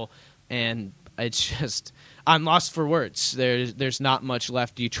Louisville, and it's just, I'm lost for words. There's not much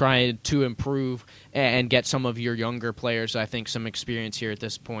left. You try to improve and get some of your younger players, I think, some experience here at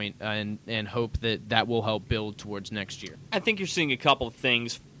this point, and hope that will help build towards next year. I think you're seeing a couple of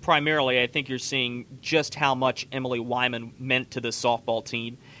things. Primarily, I think you're seeing just how much Emily Wyman meant to this softball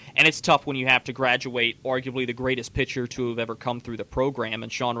team. And it's tough when you have to graduate arguably the greatest pitcher to have ever come through the program,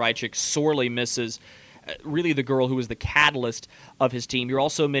 and Sean Reichik sorely misses really the girl who was the catalyst of his team. You're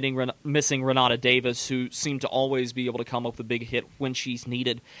also missing Renata Davis, who seemed to always be able to come up with a big hit when she's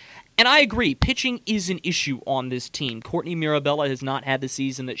needed. And I agree, pitching is an issue on this team. Courtney Mirabella has not had the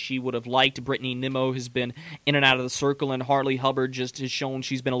season that she would have liked. Brittany Nimmo has been in and out of the circle, and Harley Hubbard just has shown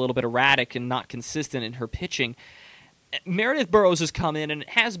she's been a little bit erratic and not consistent in her pitching. Meredith Burrows has come in, and it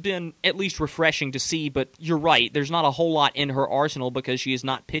has been at least refreshing to see, but you're right, there's not a whole lot in her arsenal because she has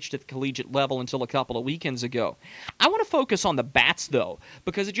not pitched at the collegiate level until a couple of weekends ago. I want to focus on the bats, though,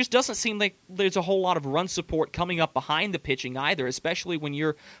 because it just doesn't seem like there's a whole lot of run support coming up behind the pitching either, especially when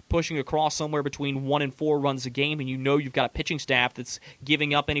you're pushing across somewhere between 1 and 4 runs a game, and you know you've got a pitching staff that's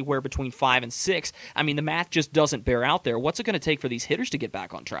giving up anywhere between 5 and 6. I mean, the math just doesn't bear out there. What's it going to take for these hitters to get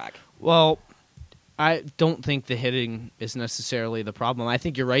back on track? Well, I don't think the hitting is necessarily the problem. I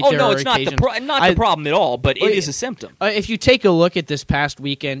think you're right. Oh, no, it's not the problem at all, but it is a symptom. If you take a look at this past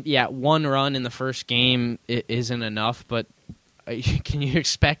weekend, 1 run in the first game isn't enough, but can you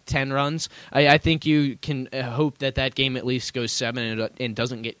expect 10 runs? I think you can hope that game at least goes 7 and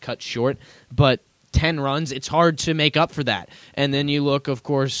doesn't get cut short, but 10 runs, it's hard to make up for that. And then you look, of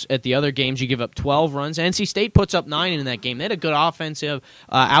course, at the other games, you give up 12 runs. NC State puts up 9 in that game. They had a good offensive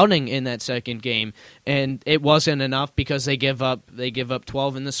outing in that second game, and it wasn't enough because they give up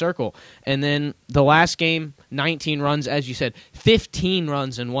 12 in the circle. And then the last game, 19 runs, as you said, 15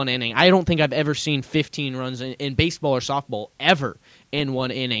 runs in 1 inning. I don't think I've ever seen 15 runs in baseball or softball ever in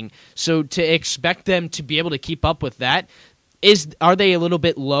 1 inning. So to expect them to be able to keep up with that, are they a little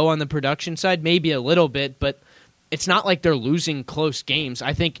bit low on the production side? Maybe a little bit, but it's not like they're losing close games.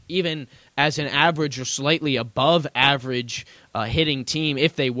 I think even as an average or slightly above average hitting team,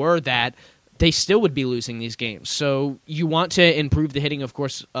 if they were that, they still would be losing these games. So you want to improve the hitting, of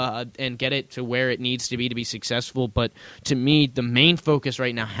course, and get it to where it needs to be successful. But to me, the main focus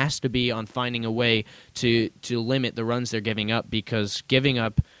right now has to be on finding a way to limit the runs they're giving up, because giving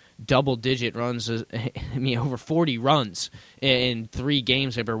up double-digit runs, over 40 runs in 3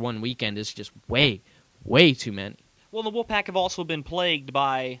 games over 1 weekend is just way, way too many. Well, the Wolfpack have also been plagued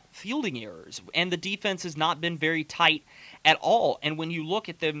by fielding errors, and the defense has not been very tight at all. And when you look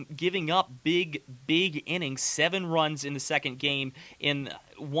at them giving up big innings, 7 runs in the second game in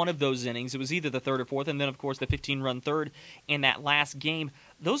one of those innings, it was either the third or fourth, and then, of course, the 15-run third in that last game,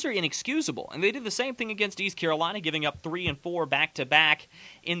 those are inexcusable. And they did the same thing against East Carolina, giving up 3 and 4 back-to-back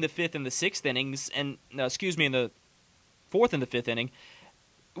in the 5th and the 6th innings, in the 4th and the 5th inning.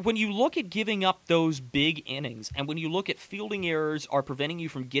 When you look at giving up those big innings, and when you look at fielding errors are preventing you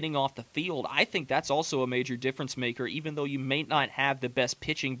from getting off the field, I think that's also a major difference maker, even though you may not have the best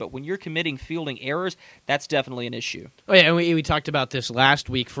pitching. But when you're committing fielding errors, that's definitely an issue. Oh, yeah, and we talked about this last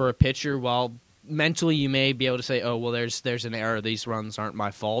week for a pitcher. While mentally you may be able to say, oh, well, there's an error. These runs aren't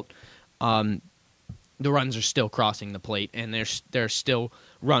my fault. The runs are still crossing the plate, and there's still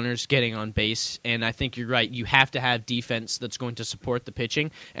runners getting on base. And I think you're right. You have to have defense that's going to support the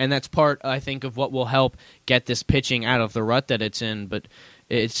pitching, and that's part, I think, of what will help get this pitching out of the rut that it's in. But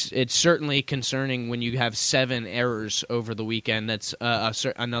it's certainly concerning when you have 7 errors over the weekend. That's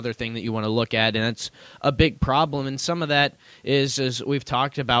another thing that you want to look at, and that's a big problem. And some of that is, as we've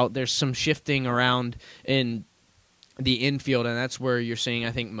talked about, there's some shifting around in the infield, and that's where you're seeing,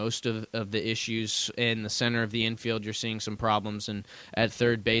 I think, most of the issues in the center of the infield. You're seeing some problems, and at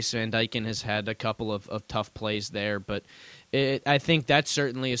third base, Van Dyken has had a couple of tough plays there, but I think that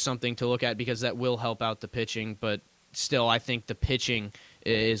certainly is something to look at because that will help out the pitching, but still, I think the pitching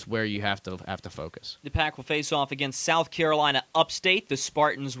is where you have to focus. The Pack will face off against South Carolina Upstate. The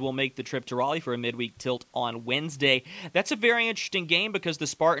Spartans will make the trip to Raleigh for a midweek tilt on Wednesday. That's a very interesting game because the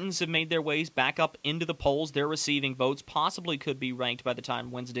Spartans have made their ways back up into the polls. They're receiving votes, possibly could be ranked by the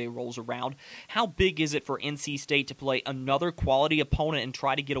time Wednesday rolls around. How big is it for NC State to play another quality opponent and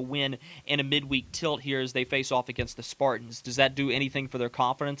try to get a win in a midweek tilt here as they face off against the Spartans? Does that do anything for their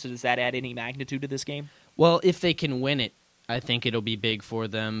confidence? Does that add any magnitude to this game? Well, if they can win it, I think it'll be big for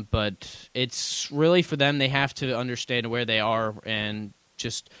them, but it's really for them. They have to understand where they are and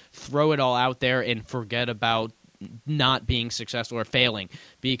just throw it all out there and forget about not being successful or failing,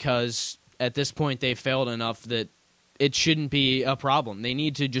 because at this point they've failed enough that it shouldn't be a problem. They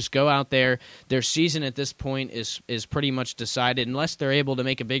need to just go out there. Their season at this point is pretty much decided unless they're able to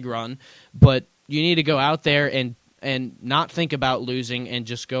make a big run, but you need to go out there and not think about losing and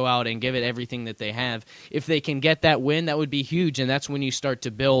just go out and give it everything that they have. If they can get that win, that would be huge, and that's when you start to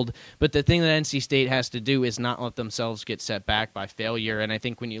build. But the thing that NC State has to do is not let themselves get set back by failure, and I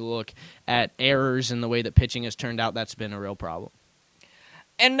think when you look at errors and the way that pitching has turned out, that's been a real problem.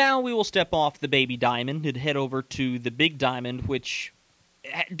 And now we will step off the Baby Diamond and head over to the Big Diamond, which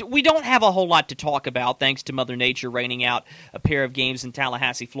we don't have a whole lot to talk about, thanks to Mother Nature raining out a pair of games in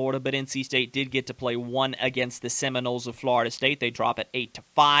Tallahassee, Florida, but NC State did get to play one against the Seminoles of Florida State. They drop it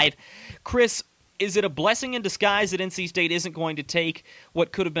 8-5. Chris, is it a blessing in disguise that NC State isn't going to take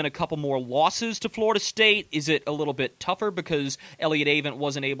what could have been a couple more losses to Florida State? Is it a little bit tougher because Elliott Avent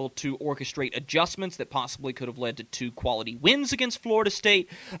wasn't able to orchestrate adjustments that possibly could have led to 2 quality wins against Florida State?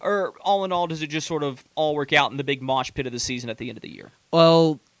 Or all in all, does it just sort of all work out in the big mosh pit of the season at the end of the year?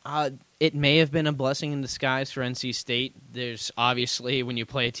 Well, it may have been a blessing in disguise for NC State. There's obviously, when you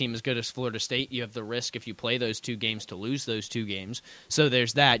play a team as good as Florida State, you have the risk if you play those 2 games to lose those 2 games. So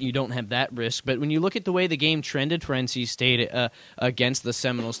there's that. You don't have that risk. But when you look at the way the game trended for NC State against the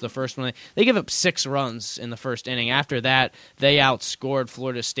Seminoles, the first one, they give up 6 runs in the first inning. After that, they outscored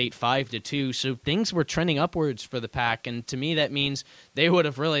Florida State 5-2. So things were trending upwards for the Pack. And to me, that means they would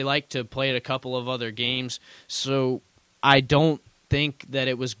have really liked to play a couple of other games. So I don't think that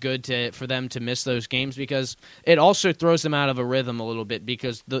it was good for them to miss those games, because it also throws them out of a rhythm a little bit,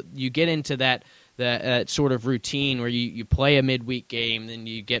 because you get into that sort of routine where you play a midweek game, then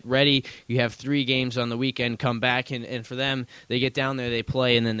you get ready, you have 3 games on the weekend, come back, and for them, they get down there, they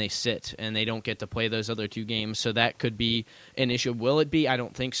play, and then they sit, and they don't get to play those other 2 games, so that could be an issue. Will it be? I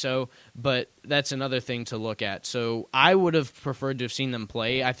don't think so, but that's another thing to look at. So I would have preferred to have seen them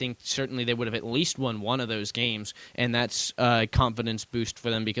play. I think certainly they would have at least won one of those games, and that's a confidence boost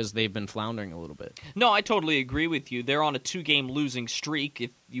for them because they've been floundering a little bit. No, I totally agree with you. They're on a 2-game losing streak, if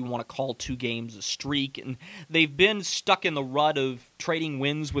you want to call 2 games a streak, and they've been stuck in the rut of trading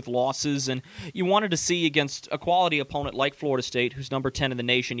wins with losses, and you wanted to see against a quality opponent like Florida State, who's number 10 in the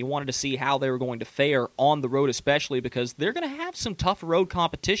nation, you wanted to see how they were going to fare on the road, especially because they're going to have some tough road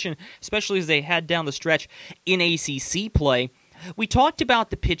competition, especially as they head down the stretch in ACC play. We talked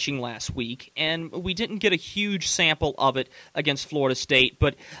about the pitching last week, and we didn't get a huge sample of it against Florida State,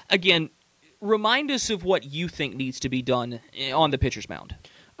 but again, remind us of what you think needs to be done on the pitcher's mound.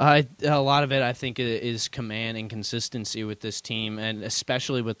 A lot of it, I think, is command and consistency with this team, and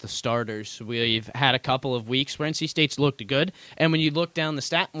especially with the starters. We've had a couple of weeks where NC State's looked good, and when you look down the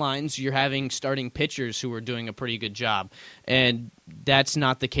stat lines, you're having starting pitchers who are doing a pretty good job, and that's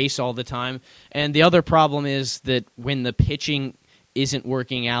not the case all the time. And the other problem is that when the pitching isn't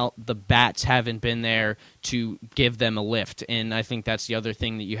working out, the bats haven't been there to give them a lift, and I think that's the other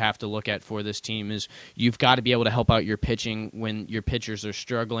thing that you have to look at for this team is you've got to be able to help out your pitching when your pitchers are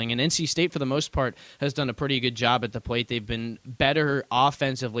struggling, and NC State for the most part has done a pretty good job at the plate. They've been better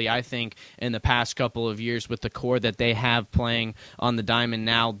offensively, I think, in the past couple of years with the core that they have playing on the diamond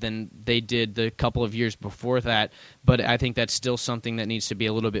now than they did the couple of years before that, but I think that's still something that needs to be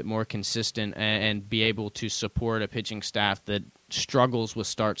a little bit more consistent and be able to support a pitching staff that struggles with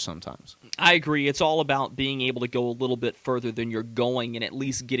starts sometimes. I agree. It's all about being able to go a little bit further than you're going and at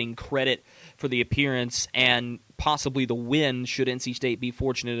least getting credit for the appearance and possibly the win should NC State be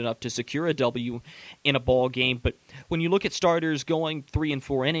fortunate enough to secure a W in a ball game. But when you look at starters going 3 and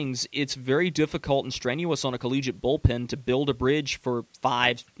 4 innings, it's very difficult and strenuous on a collegiate bullpen to build a bridge for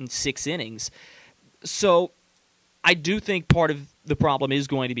 5 and 6 innings. So I do think part of the problem is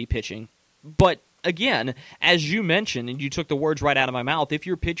going to be pitching. But again, as you mentioned, and you took the words right out of my mouth, if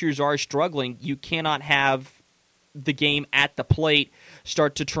your pitchers are struggling, you cannot have the game at the plate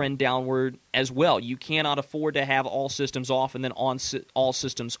start to trend downward as well. You cannot afford to have all systems off and then all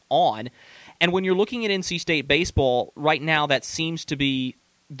systems on. And when you're looking at NC State baseball, right now that seems to be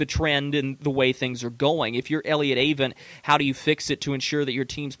the trend and the way things are going. If you're Elliott Avent, how do you fix it to ensure that your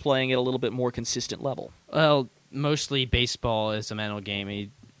team's playing at a little bit more consistent level? Well, mostly baseball is a mental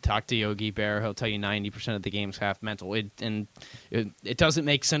game. Talk to Yogi Berra, he'll tell you 90% of the game's half mental. It doesn't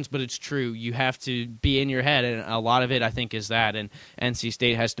make sense, but it's true. You have to be in your head, and a lot of it, I think, is that. And NC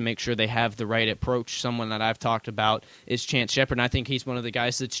State has to make sure they have the right approach. Someone that I've talked about is Chance Shepard, and I think he's one of the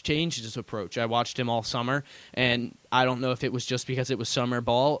guys that's changed his approach. I watched him all summer, and I don't know if it was just because it was summer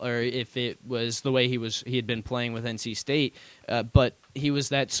ball or if it was the way he had been playing with NC State, but he was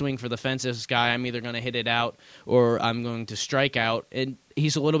that swing for the fences guy. I'm either going to hit it out or I'm going to strike out, and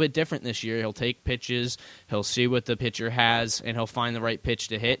he's a little bit different this year. He'll take pitches, he'll see what the pitcher has, and he'll find the right pitch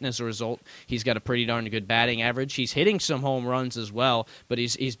to hit, and as a result, he's got a pretty darn good batting average. He's hitting some home runs as well, but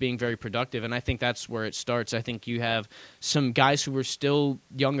he's being very productive, and I think that's where it starts. I think you have some guys who are still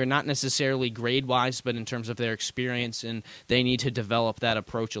younger, not necessarily grade-wise, but in terms of their experience, and they need to develop that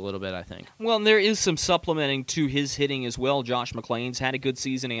approach a little bit, I think. Well, and there is some supplementing to his hitting as well. Josh McClain's had a good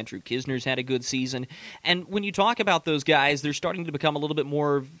season. Andrew Kisner's had a good season. And when you talk about those guys, they're starting to become a little bit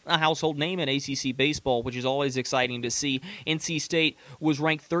more of a household name in ACC baseball, which is always exciting to see. NC State was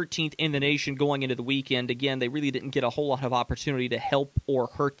ranked 13th in the nation going into the weekend. Again, they really didn't get a whole lot of opportunity to help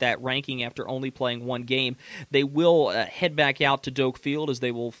or hurt that ranking after only playing one game. They will head back out to Doak Field as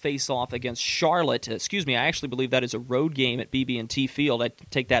they will face off against Charlotte. I actually believe that is a road game at BB&T Field. I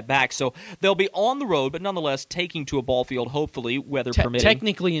take that back. So they'll be on the road, but nonetheless taking to a ball field, hopefully, weather permitting.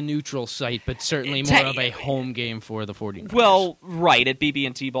 Technically a neutral site, but certainly more of a home game for the 49ers. Well, right, at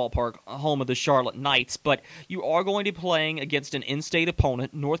BB&T Ballpark, home of the Charlotte Knights, but you are going to be playing against an in-state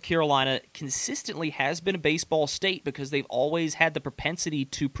opponent. North Carolina consistently has been a baseball state because they've always had the propensity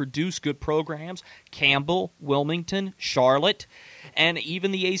to produce good programs. Campbell, Wilmington, Charlotte, and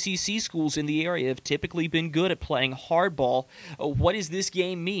even the ACC schools in the area have typically been good at playing hardball. What does this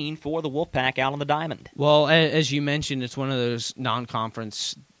game mean for the Wolfpack out on the diamond? Well, as you mentioned, it's one of those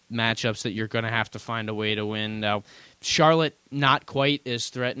non-conference matchups that you're going to have to find a way to win. Now, Charlotte, not quite as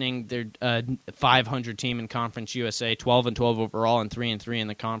threatening. They're a 500 team in Conference USA, 12-12 overall, and 3-3 in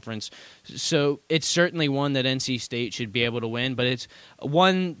the conference. So it's certainly one that NC State should be able to win, but it's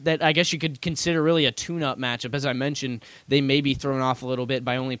one that I guess you could consider really a tune-up matchup. As I mentioned, they may be thrown off a little bit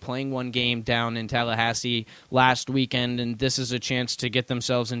by only playing one game down in Tallahassee last weekend, and this is a chance to get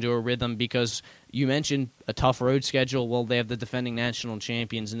themselves into a rhythm because you mentioned a tough road schedule. Well, they have the defending national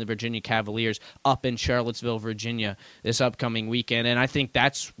champions in the Virginia Cavaliers up in Charlottesville, Virginia, this upcoming weekend, and I think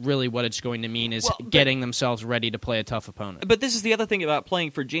that's really what it's going to mean is getting themselves ready to play a tough opponent. But this is the other thing about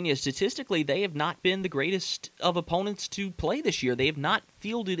playing Virginia. Statistically, they have not been the greatest of opponents to play this year. They have not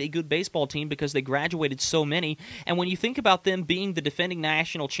fielded a good baseball team because they graduated so many, and when you think about them being the defending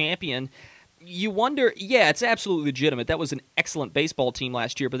national champion, you wonder, yeah, it's absolutely legitimate. That was an excellent baseball team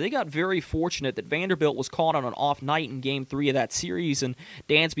last year, but they got very fortunate that Vanderbilt was caught on an off night in Game 3 of that series, and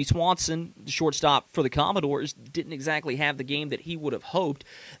Dansby Swanson, the shortstop for the Commodores, didn't exactly have the game that he would have hoped.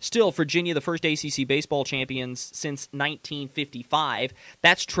 Still, Virginia, the first ACC baseball champions since 1955.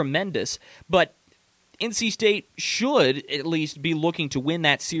 That's tremendous, but NC State should at least be looking to win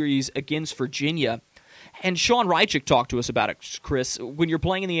that series against Virginia. And Sean Reichik talked to us about it, Chris. When you're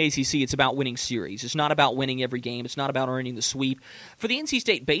playing in the ACC, it's about winning series. It's not about winning every game. It's not about earning the sweep. For the NC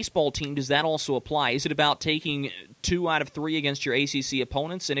State baseball team, does that also apply? Is it about taking 2 out of 3 against your ACC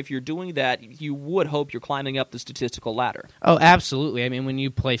opponents? And if you're doing that, you would hope you're climbing up the statistical ladder. Oh, absolutely. I mean, when you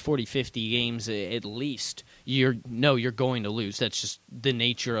play 40, 50 games at least, you're going to lose. That's just the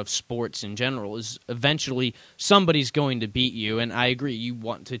nature of sports in general, is eventually somebody's going to beat you. And I agree, you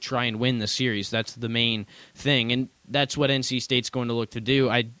want to try and win the series. That's the main thing, and that's what NC State's going to look to do.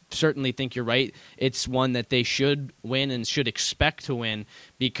 I certainly think you're right. It's one that they should win and should expect to win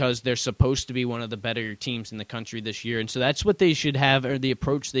because they're supposed to be one of the better teams in the country this year, and so that's what they should have, or the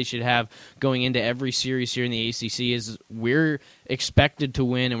approach they should have going into every series here in the ACC is we're expected to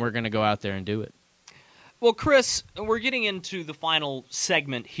win and we're going to go out there and do it. Well, Chris, we're getting into the final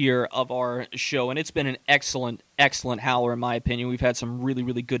segment here of our show, and it's been an excellent, excellent howler in my opinion. We've had some really,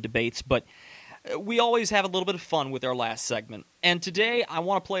 really good debates, but we always have a little bit of fun with our last segment. And today I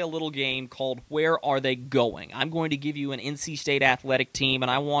want to play a little game called Where Are They Going? I'm going to give you an NC State athletic team, and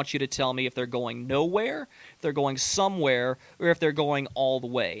I want you to tell me if they're going nowhere, if they're going somewhere, or if they're going all the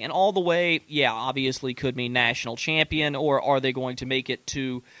way. And all the way, yeah, obviously could mean national champion, or are they going to make it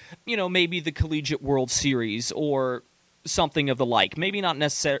to, maybe the Collegiate World Series or something of the like. Maybe not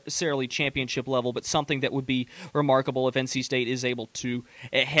necessarily championship level, but something that would be remarkable if NC State is able to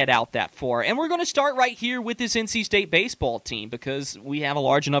head out that far. And we're going to start right here with this NC State baseball team because we have a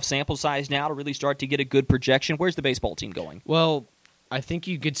large enough sample size now to really start to get a good projection. Where's the baseball team going? Well, I think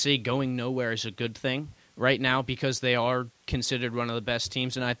you could say going nowhere is a good thing right now because they are considered one of the best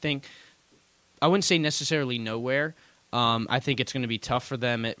teams. And I wouldn't say necessarily nowhere. I think it's going to be tough for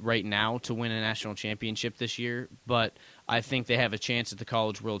them right now to win a national championship this year, but I think they have a chance at the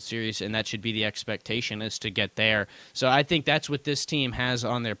College World Series, and that should be the expectation is to get there. So I think that's what this team has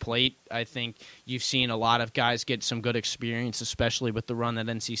on their plate. I think you've seen a lot of guys get some good experience, especially with the run that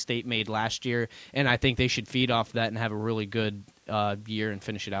NC State made last year, and I think they should feed off that and have a really good year and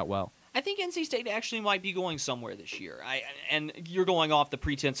finish it out well. I think NC State actually might be going somewhere this year. And you're going off the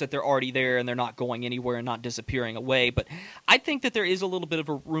pretense that they're already there and they're not going anywhere and not disappearing away. But I think that there is a little bit of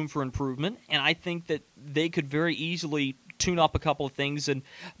a room for improvement, and I think that they could very easily tune up a couple of things and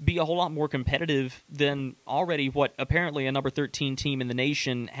be a whole lot more competitive than already what apparently a number 13 team in the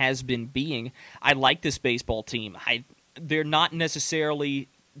nation has been being. I like this baseball team. They're not necessarily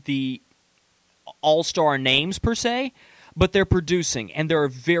the all-star names per se, but they're producing, and there are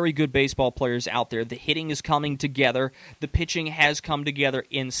very good baseball players out there. The hitting is coming together. The pitching has come together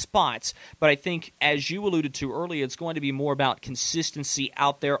in spots. But I think, as you alluded to earlier, it's going to be more about consistency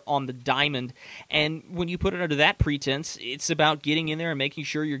out there on the diamond. And when you put it under that pretense, it's about getting in there and making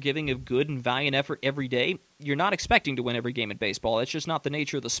sure you're giving a good and valiant effort every day. You're not expecting to win every game in baseball. That's just not the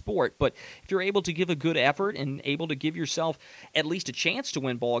nature of the sport. But if you're able to give a good effort and able to give yourself at least a chance to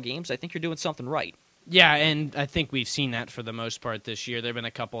win ball games, I think you're doing something right. Yeah, and I think we've seen that for the most part this year. There have been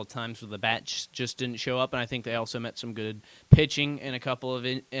a couple of times where the bat just didn't show up, and I think they also met some good pitching in a couple of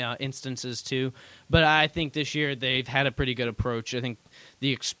instances too. But I think this year they've had a pretty good approach. I think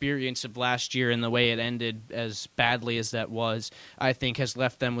the experience of last year and the way it ended, as badly as that was, I think has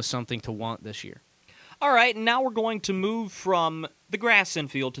left them with something to want this year. All right, and now we're going to move from the grass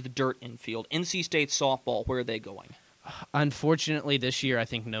infield to the dirt infield. NC State softball, where are they going? Unfortunately, this year I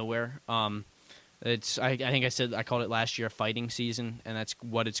think nowhere. I think I called it last year a fighting season, and that's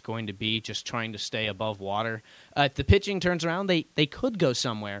what it's going to be, just trying to stay above water. If the pitching turns around, they could go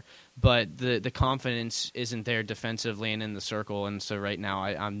somewhere, but the confidence isn't there defensively and in the circle, and so right now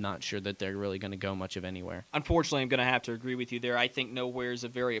I'm not sure that they're really going to go much of anywhere. Unfortunately, I'm going to have to agree with you there. I think nowhere is a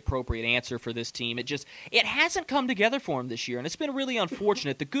very appropriate answer for this team. It hasn't come together for him this year, and it's been really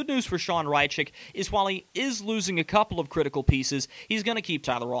unfortunate. The good news for Sean Reichik is while he is losing a couple of critical pieces, he's going to keep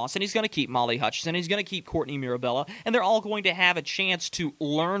Tyler Ross, and he's going to keep Molly Hutchison, and he's going to keep Courtney Mirabella, and they're all going to have a chance to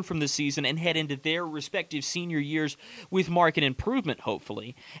learn from the season and head into their respective senior years with market improvement,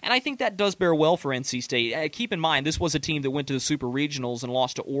 hopefully. And I think that does bear well for NC State. Keep in mind, this was a team that went to the Super Regionals and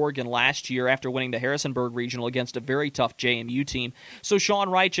lost to Oregon last year after winning the Harrisonburg Regional against a very tough JMU team. So Sean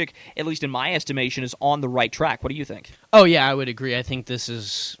Reichik, at least in my estimation, is on the right track. What do you think? Oh, yeah, I would agree. I think this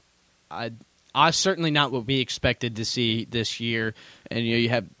is certainly not what we expected to see this year. And you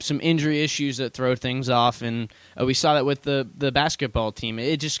have some injury issues that throw things off, and we saw that with the basketball team.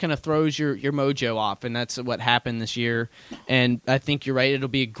 It just kind of throws your mojo off, and that's what happened this year. And I think you're right; it'll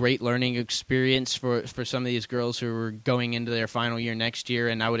be a great learning experience for some of these girls who are going into their final year next year.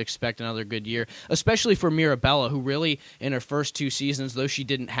 And I would expect another good year, especially for Mirabella, who really in her first two seasons, though she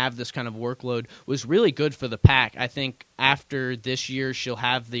didn't have this kind of workload, was really good for the Pack. I think after this year, she'll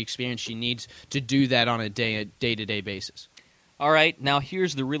have the experience she needs to do that on a day-to-day basis. All right, now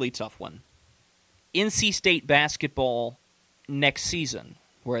here's the really tough one. NC State basketball next season,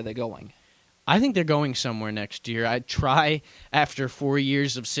 where are they going? I think they're going somewhere next year. I try, after 4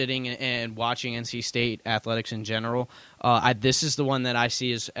 years of sitting and watching NC State athletics in general, this is the one that I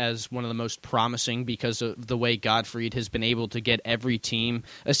see as one of the most promising because of the way Gottfried has been able to get every team,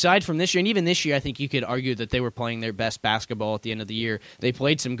 aside from this year, and even this year I think you could argue that they were playing their best basketball at the end of the year. They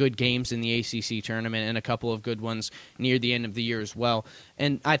played some good games in the ACC tournament and a couple of good ones near the end of the year as well.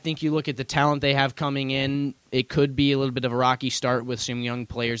 And I think you look at the talent they have coming in, it could be a little bit of a rocky start with some young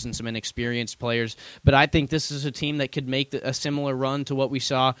players and some inexperienced players, but I think this is a team that could make a similar run to what we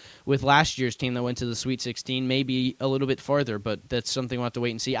saw with last year's team that went to the Sweet 16, maybe a little bit farther, but that's something we'll have to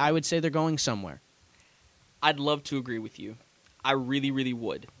wait and see. I would say they're going somewhere. I'd love to agree with you. I really, really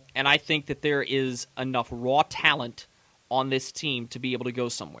would. And I think that there is enough raw talent on this team to be able to go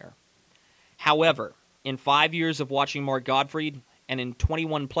somewhere. However, in 5 years of watching Mark Gottfried and in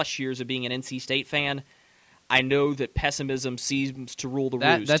 21-plus years of being an NC State fan, I know that pessimism seems to rule the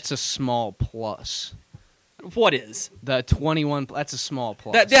roost. That's a small plus. What is? The 21, that's a small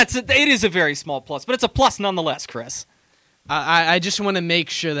plus. It is a very small plus, but it's a plus nonetheless, Chris. I just want to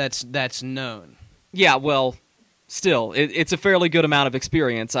make sure that's known. Yeah, well, still, it's a fairly good amount of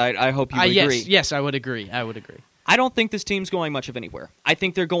experience. I hope you agree. Yes, I would agree. I don't think this team's going much of anywhere. I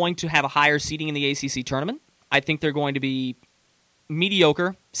think they're going to have a higher seeding in the ACC tournament. I think they're going to be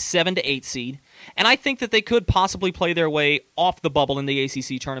mediocre, 7 to 8 seed, and I think that they could possibly play their way off the bubble in the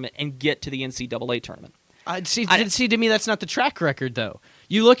ACC tournament and get to the NCAA tournament. See, to me, that's not the track record, though.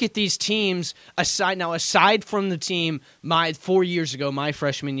 You look at these teams, aside from the team 4 years ago, my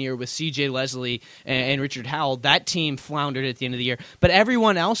freshman year with C.J. Leslie and Richard Howell, that team floundered at the end of the year. But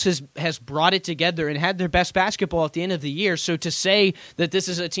everyone else has brought it together and had their best basketball at the end of the year. So to say that this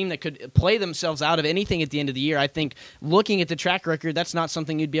is a team that could play themselves out of anything at the end of the year, I think looking at the track record, that's not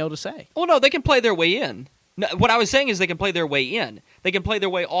something you'd be able to say. Well, no, they can play their way in. No, what I was saying is they can play their way in. They can play their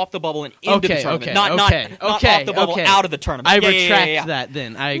way off the bubble and into the tournament. Not off the bubble, out of the tournament. I retract that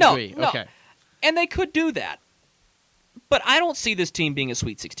then. I agree. No. Okay. And they could do that. But I don't see this team being a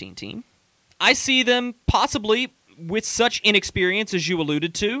Sweet 16 team. I see them possibly, with such inexperience as you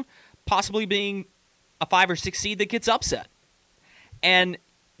alluded to, possibly being a 5 or 6 seed that gets upset. And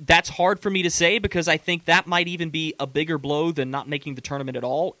that's hard for me to say because I think that might even be a bigger blow than not making the tournament at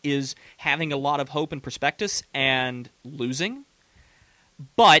all, is having a lot of hope and prospectus and losing.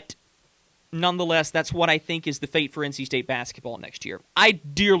 But nonetheless, that's what I think is the fate for NC State basketball next year. I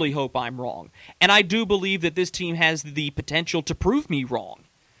dearly hope I'm wrong. And I do believe that this team has the potential to prove me wrong.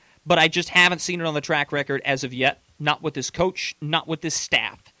 But I just haven't seen it on the track record as of yet. Not with this coach, not with this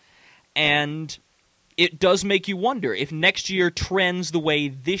staff. And it does make you wonder if next year trends the way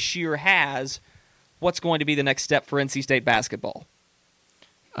this year has, what's going to be the next step for NC State basketball?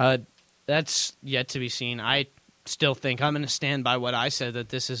 That's yet to be seen. I still think I'm going to stand by what I said, that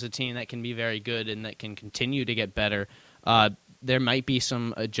this is a team that can be very good and that can continue to get better. There might be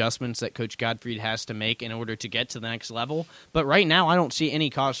some adjustments that Coach Gottfried has to make in order to get to the next level. But right now, I don't see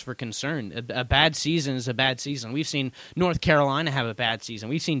any cause for concern. A bad season is a bad season. We've seen North Carolina have a bad season.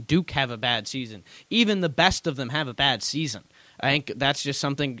 We've seen Duke have a bad season. Even the best of them have a bad season. I think that's just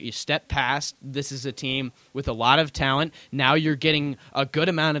something you step past. This is a team with a lot of talent. Now you're getting a good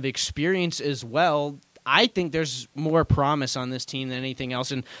amount of experience as well. I think there's more promise on this team than anything else,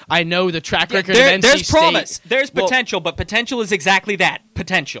 and I know the track record of NC there's State. Promise. There's potential, but potential is exactly that,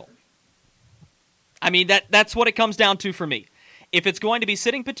 potential. I mean, that's what it comes down to for me. If it's going to be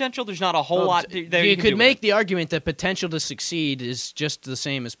sitting potential, there's not a whole lot there you could make the argument that potential to succeed is just the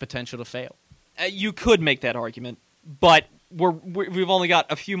same as potential to fail. You could make that argument, but we've only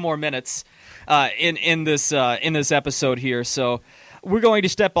got a few more minutes in this episode here, so we're going to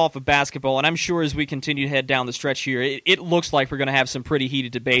step off of basketball, and I'm sure as we continue to head down the stretch here, it looks like we're going to have some pretty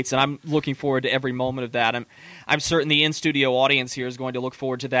heated debates, and I'm looking forward to every moment of that. I'm certain the in-studio audience here is going to look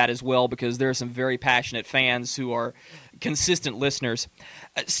forward to that as well, because there are some very passionate fans who are consistent listeners.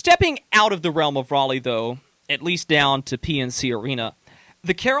 Stepping out of the realm of Raleigh, though, at least down to PNC Arena,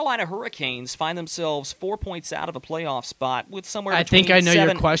 the Carolina Hurricanes find themselves 4 points out of a playoff spot with somewhere between I think I know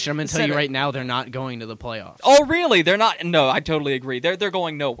your question. I'm going to tell you right now they're not going to the playoffs. Oh, really? They're not? No, I totally agree. They're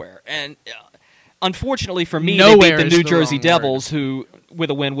going nowhere. And unfortunately for me, they beat the New Jersey Devils, who, with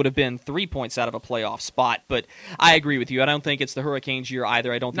a win, would have been 3 points out of a playoff spot. But I agree with you. I don't think it's the Hurricanes' year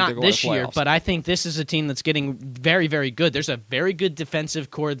either. I don't think they're going to playoffs. Not this year, but I think this is a team that's getting very, very good. There's a very good defensive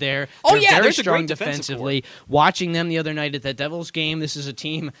core there. Oh, they're very there's strong a great defensively. Watching them the other night at that Devils game, this is a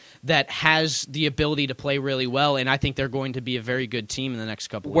team that has the ability to play really well, and I think they're going to be a very good team in the next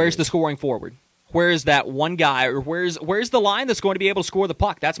couple of years. Where's the scoring forward? Where is that one guy, or where's the line that's going to be able to score the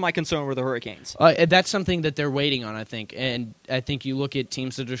puck? That's my concern with the Hurricanes. That's something that they're waiting on, I think. And I think you look at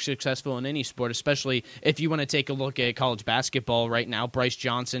teams that are successful in any sport, especially if you want to take a look at college basketball right now. Bryce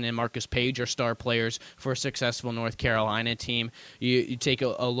Johnson and Marcus Page are star players for a successful North Carolina team. You take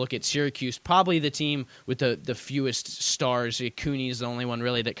a look at Syracuse, probably the team with the fewest stars. Cooney is the only one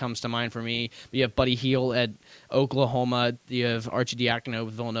really that comes to mind for me. You have Buddy Hield at Oklahoma. You have Arcidiacono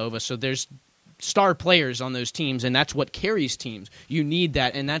with Villanova. So there's star players on those teams, and that's what carries teams. You need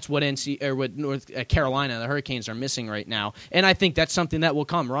that, and that's what North Carolina, the Hurricanes, are missing right now. And I think that's something that will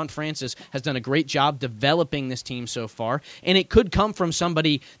come. Ron Francis has done a great job developing this team so far, and it could come from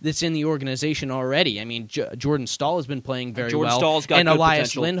somebody that's in the organization already. I mean, Jordan Stahl has been playing very well, Stahl's got and good Elias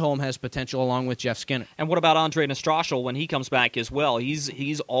potential. Lindholm has potential along with Jeff Skinner. And what about Andre Nastrachel when he comes back as well?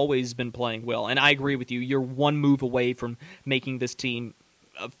 He's always been playing well, and I agree with you. You're one move away from making this team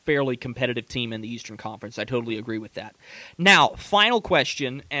a fairly competitive team in the Eastern Conference. I totally agree with that. Now, final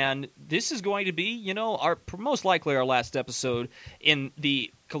question, and this is going to be, most likely our last episode in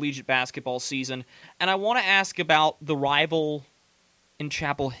the collegiate basketball season, and I want to ask about the rival in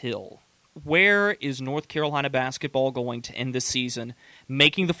Chapel Hill. Where is North Carolina basketball going to end this season,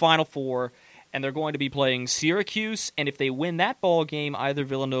 making the Final Four? And they're going to be playing Syracuse, and if they win that ball game, either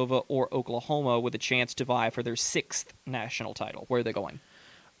Villanova or Oklahoma with a chance to vie for their 6th national title. Where are they going?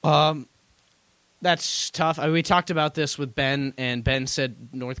 That's tough. We talked about this with Ben, and Ben said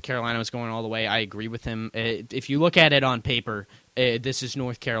North Carolina was going all the way. I agree with him. If you look at it on paper, this is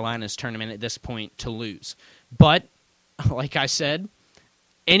North Carolina's tournament at this point to lose. But, like I said,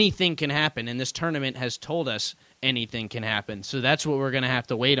 anything can happen, and this tournament has told us anything can happen. So that's what we're going to have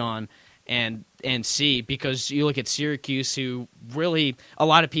to wait on and see, because you look at Syracuse, who really a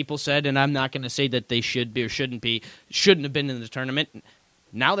lot of people said, and I'm not going to say that they should be or shouldn't have been in the tournament.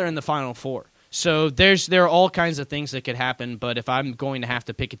 Now they're in the Final Four. So there are all kinds of things that could happen, but if I'm going to have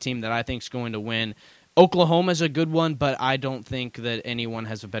to pick a team that I think is going to win, Oklahoma's a good one, but I don't think that anyone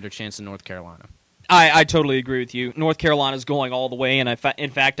has a better chance than North Carolina. I totally agree with you. North Carolina's going all the way, and in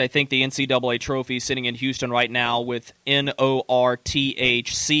fact, I think the NCAA trophy is sitting in Houston right now with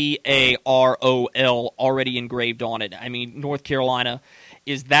NORTHCAROL already engraved on it. I mean, North Carolina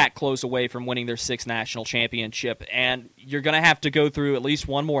is that close away from winning their 6th national championship, and you're going to have to go through at least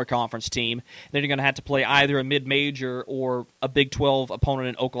one more conference team. Then you're going to have to play either a mid-major or a Big 12 opponent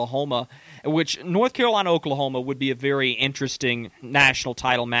in Oklahoma, which North Carolina-Oklahoma would be a very interesting national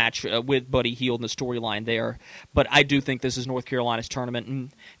title match with Buddy Hield in the storyline there. But I do think this is North Carolina's tournament,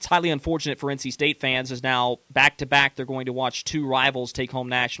 and it's highly unfortunate for NC State fans, as now back-to-back they're going to watch 2 rivals take home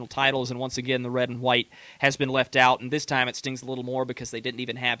national titles, and once again the red and white has been left out, and this time it stings a little more because they didn't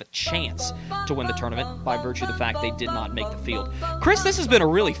even have a chance to win the tournament by virtue of the fact they did not make the field. Chris, this has been a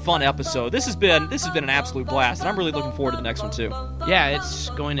really fun episode. This has been an absolute blast, and I'm really looking forward to the next one too. Yeah, it's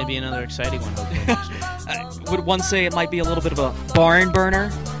going to be another exciting one, hopefully, next week. Would one say it might be a little bit of a barn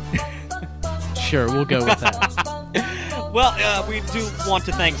burner? Sure, we'll go with that. Well, we do want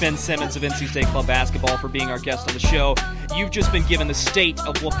to thank Ben Simmons of NC State Club Basketball for being our guest on the show. You've just been given the state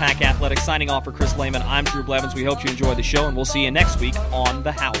of Wolfpack Athletics. Signing off for Chris Lehman, I'm Drew Blevins. We hope you enjoyed the show, and we'll see you next week on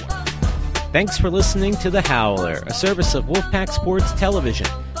The Howler. Thanks for listening to The Howler, a service of Wolfpack Sports Television.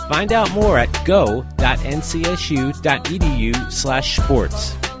 Find out more at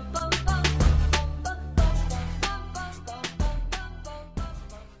go.ncsu.edu/sports.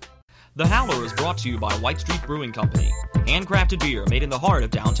 The Howler is brought to you by White Street Brewing Company. Handcrafted beer made in the heart of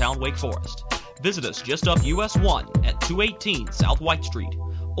downtown Wake Forest. Visit us just up US 1 at 218 South White Street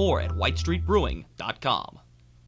or at whitestreetbrewing.com.